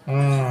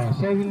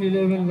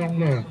 7-11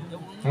 Longleng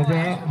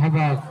have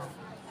a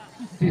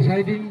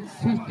deciding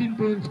 15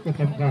 points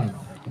katamkan.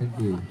 Thank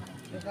you.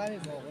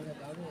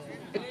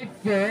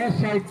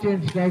 Side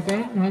change kan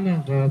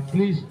hanang ka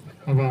please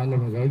aba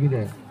alam ga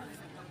gida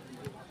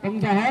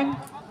pangdahan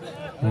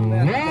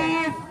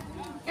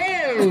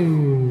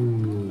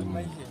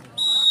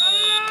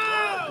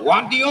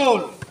One the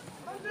all.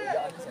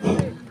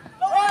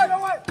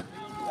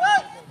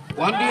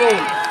 One the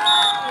all.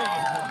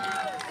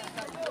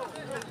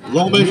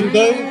 Longleng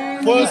today,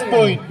 first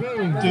point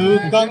to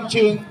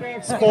Kangching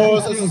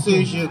Sports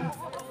Association.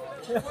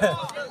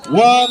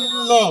 One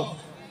love.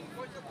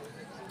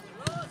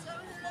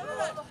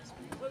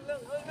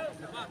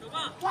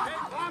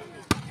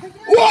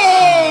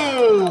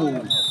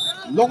 Whoa!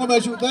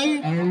 Longleng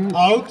today,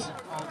 out.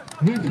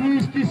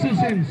 Referee's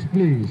decisions,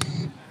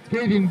 please.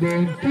 Trading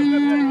down to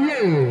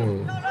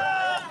you.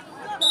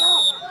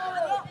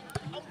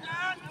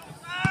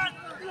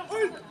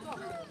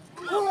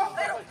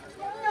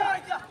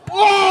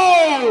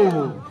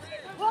 Whoa!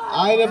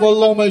 I have a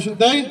Longleng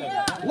today.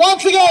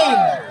 Once again,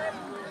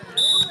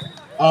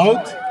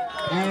 out.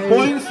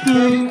 Points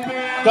to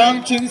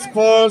Kangching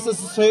Sports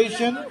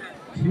Association.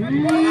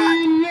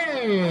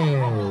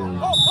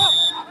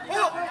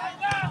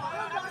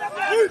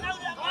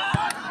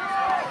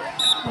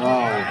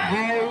 Wow.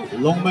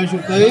 Longleng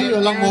today,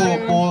 alam mo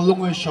po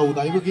Longleng show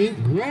tayo bagi.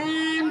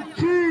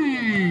 1-3.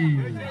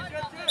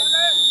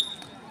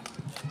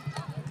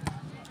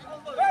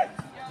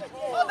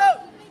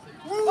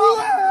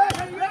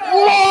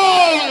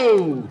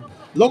 Wow!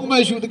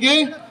 Longleng shoot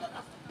again.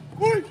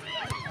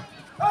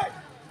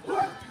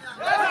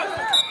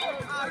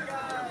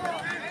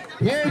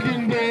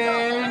 Trading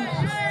down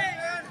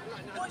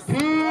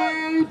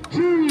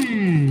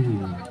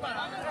 2-3.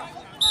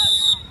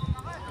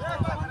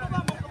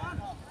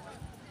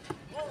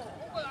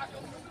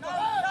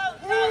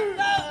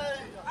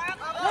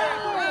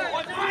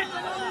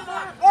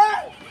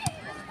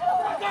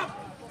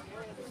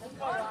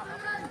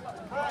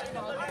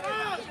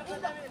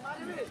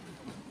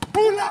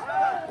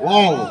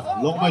 Wow,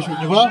 Longleng shoot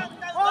niya ba?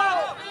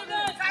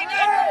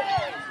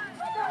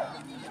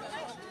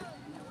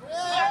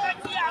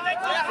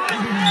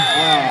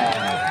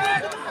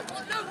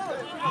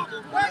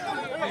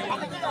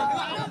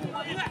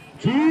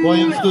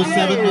 Points to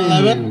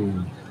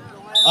 7-11.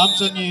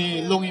 Amsan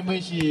ni Longleng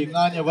may si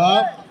nga niya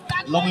ba?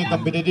 Longleng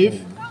competitive.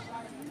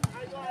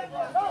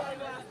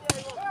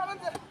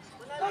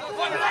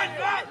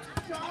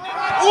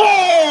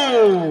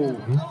 Wow!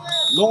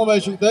 Longleng may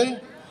shoot tayo.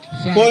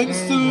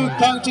 Points to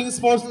Kangching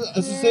Sports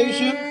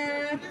Association.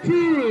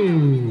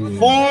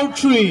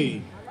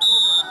 4-3.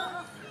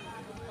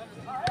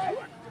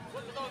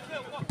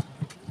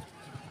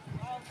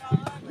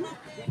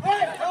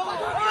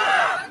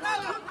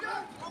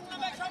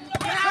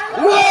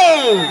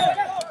 Whoa!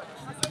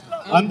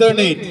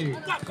 Underneath.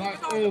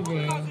 Back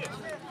over.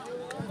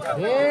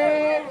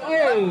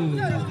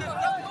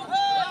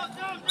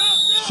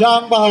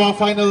 Siyang bahawa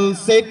final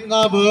set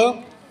nga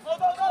ba?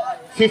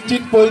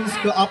 15 points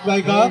ke up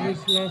ka,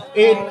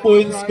 8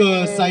 points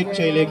ke side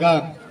chile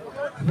ka.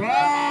 5-4.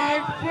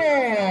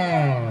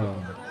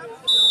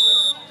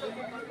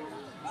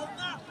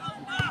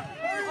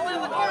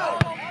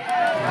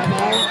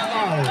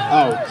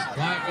 Out.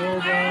 Back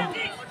over.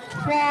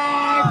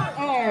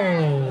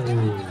 5-0.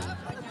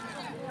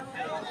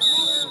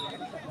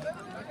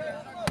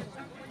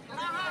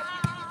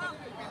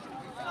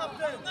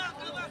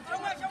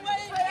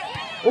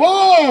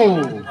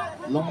 Wow!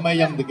 Long may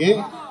yang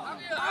degi.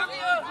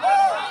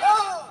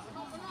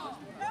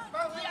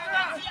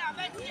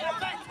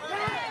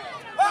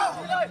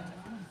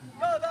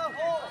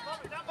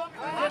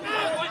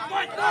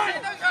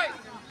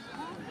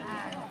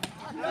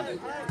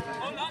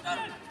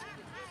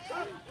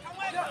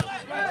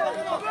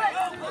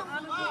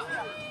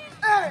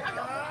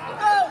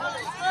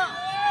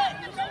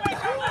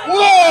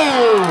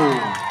 Wow!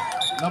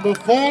 Number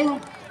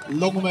 4,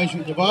 long may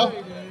shoot niya ba?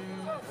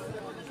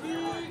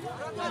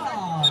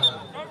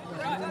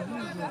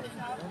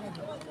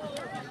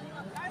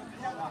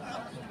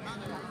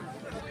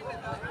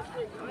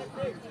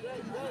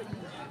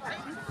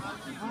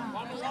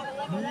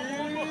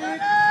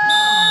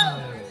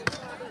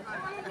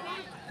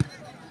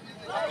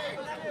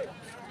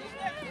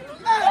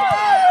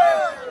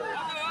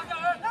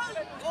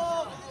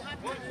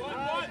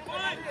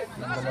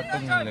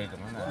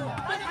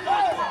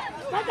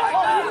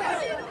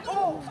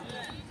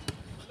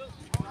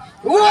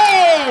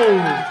 Wow!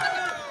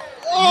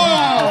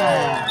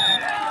 Oh!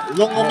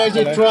 Long may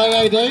shoot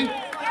try day.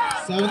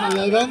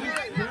 7-11.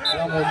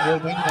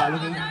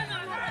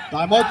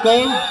 Time out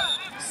goal.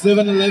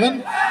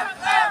 7-11.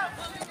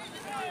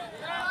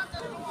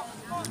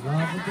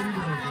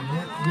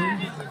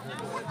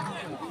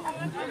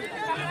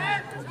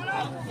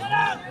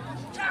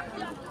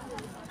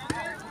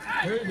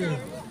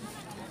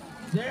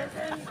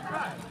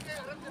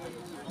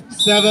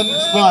 Seven,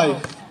 5.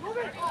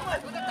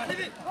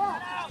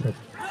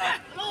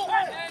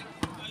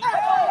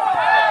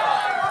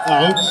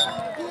 Out.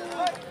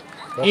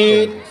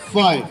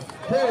 8-5.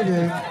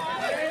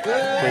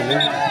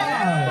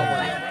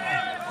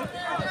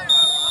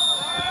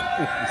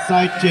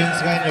 Side change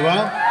kayaknya ba?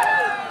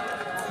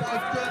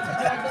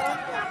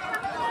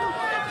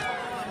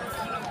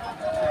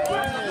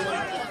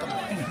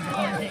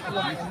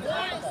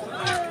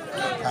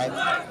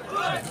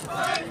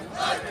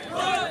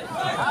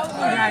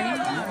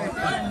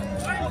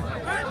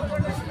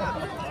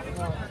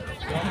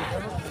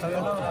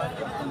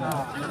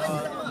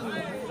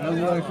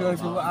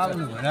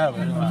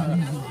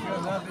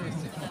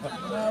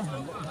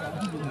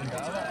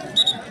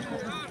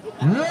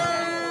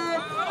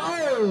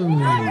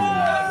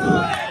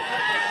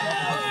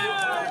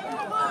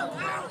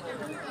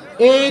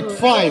 Eight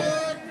five.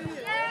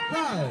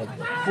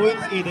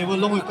 Points 8. They were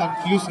long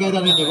confused guys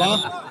rin, di ba?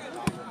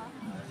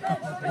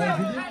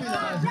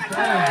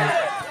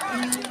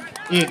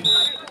 In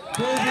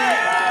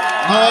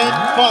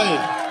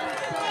 9-5.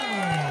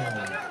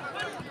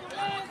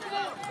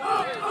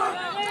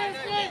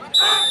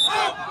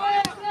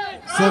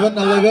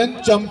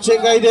 7-11. Jump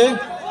check guy there.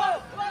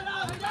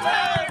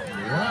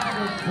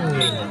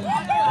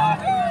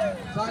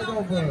 Side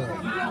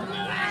over.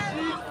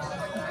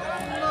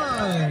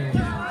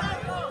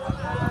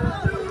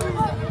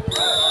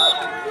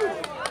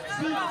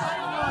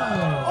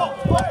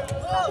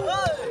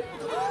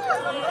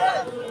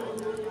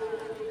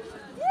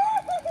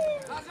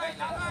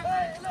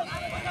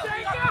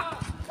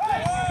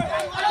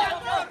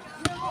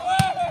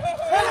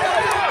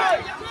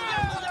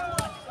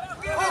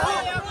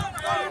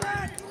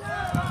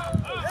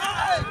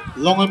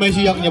 ลงไม่ใ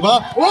ช่ยังไงบ้า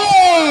โอ้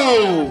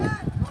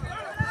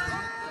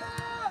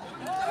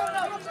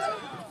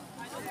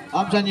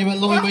อัมชันยัง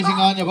ลงไม่ใช่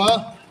งานยังบ้า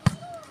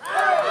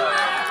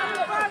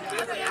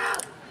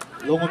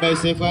ลงไม่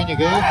เซฟกันยัง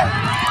ไง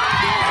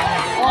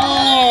โอ้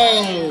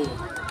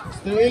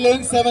still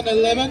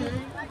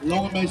 7-11 ล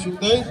งไม่ชุด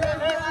เลย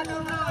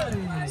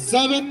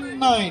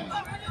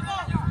 7-9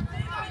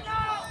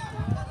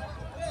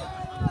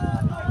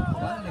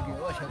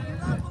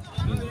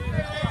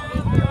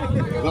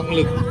 găng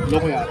lực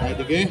lông ya tại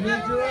được cái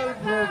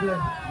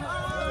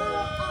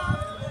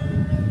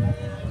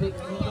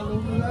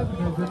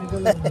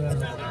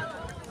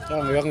cho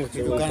người găng lực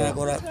chịu cái này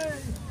cô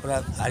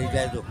đã ari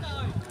đây rồi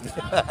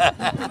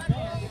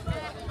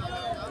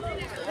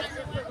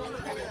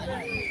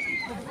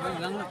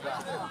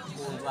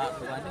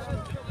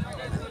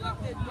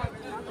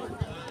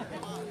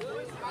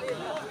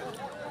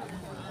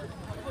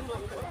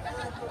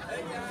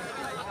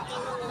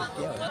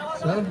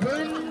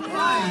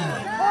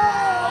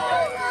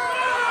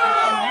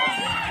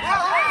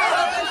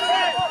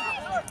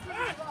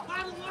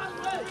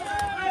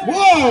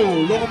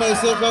wow lông mày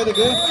xem coi được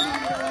cái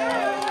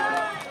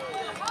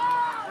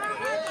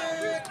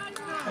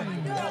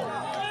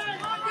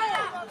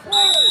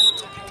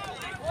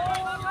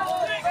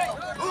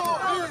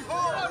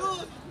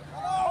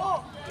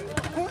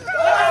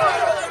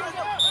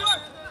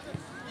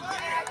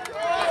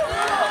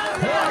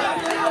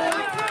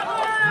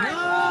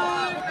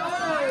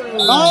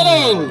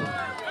Final.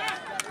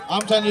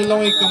 I'm telling you,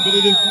 long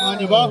competitive on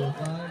ba?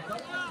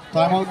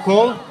 Timeout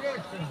call.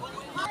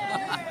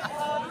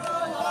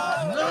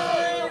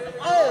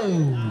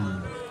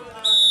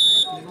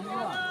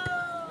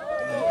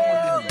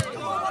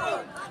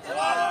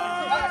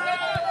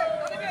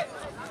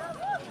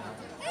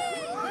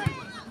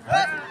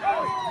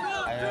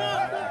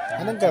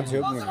 anh cảm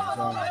thấy mình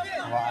sao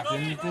và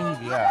cái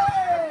gì à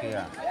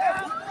kìa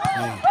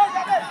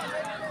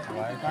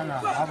vậy cái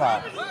nào hả bà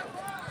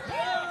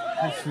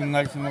sinh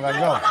ngày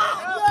rồi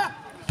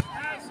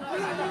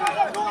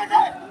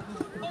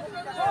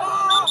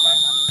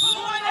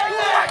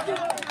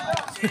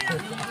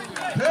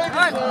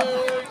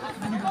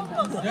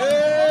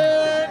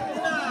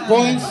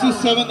 'Points to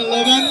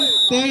 7-11,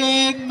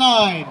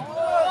 10-9.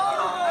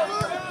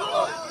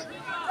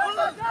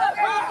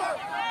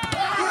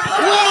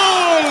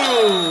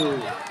 Wow!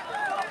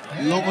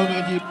 Long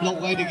Messi block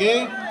right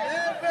again.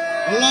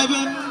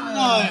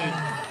 11-9.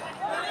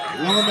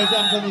 Long Messi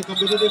Anthony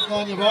competitive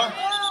nga ba?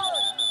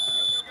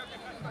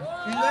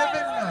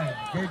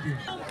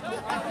 11-9.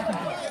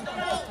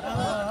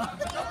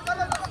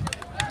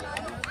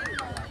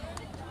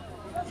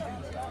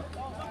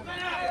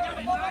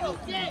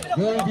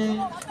 Ready,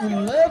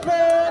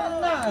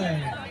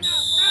 11-9.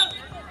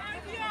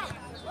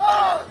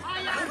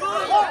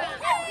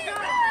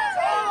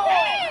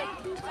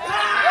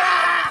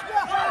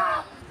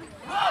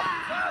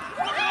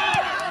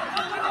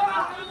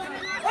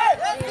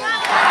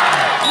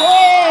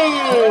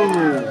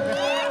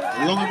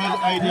 Long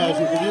idea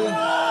siguro.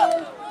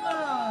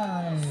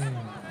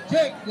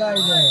 Check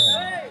guys.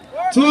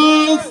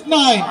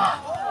 12-9.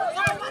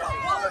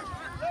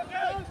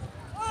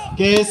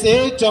 कैसे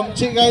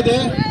चमचे गए थे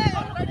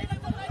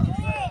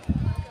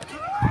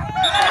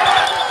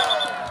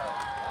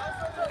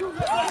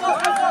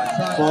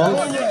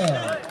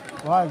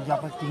wow giờ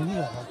phải tính gì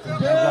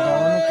giờ nó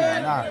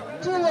tính à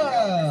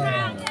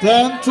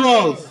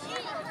 10-12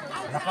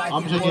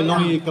 हम जो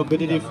long ही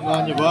competitive ना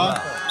ये बा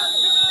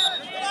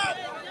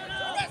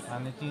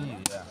anh ấy tính gì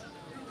à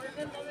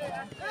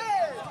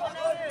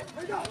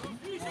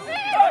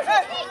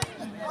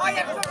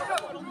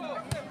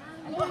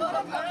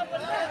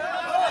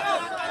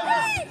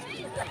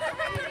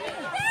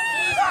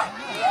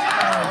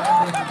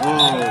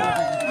oh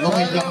long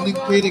ही yang ning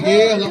pe de ke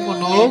long mo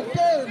no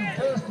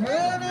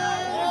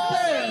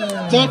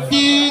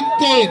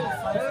 13-10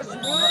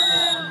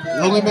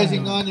 long ही में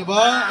सिंगा ये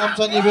बा हम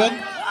सन even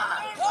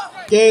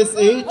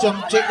KSA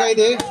chấm check cái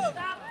đấy.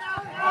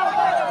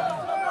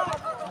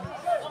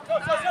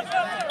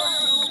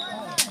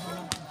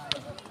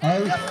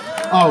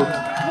 Out.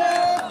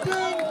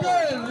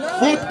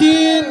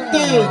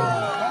 14-10.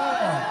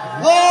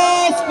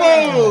 Last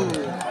ball.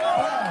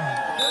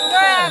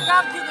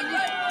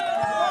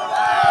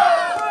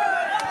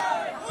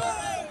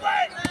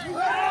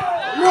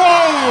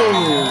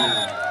 Wow.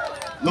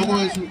 Long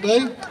way shoot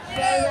đấy.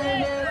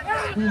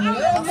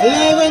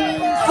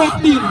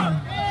 11-14.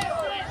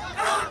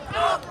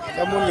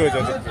 Kamu nggak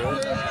jadi.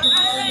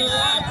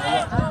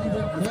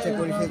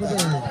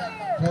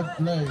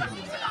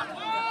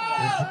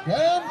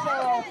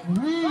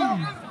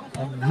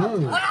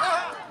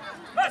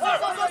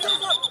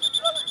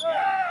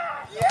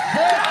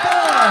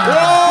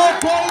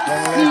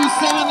 Points to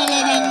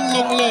 7-11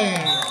 Longleng.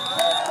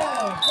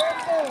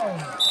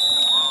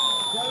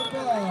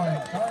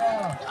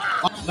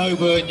 Nơi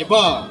vừa nhịp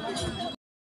bờ.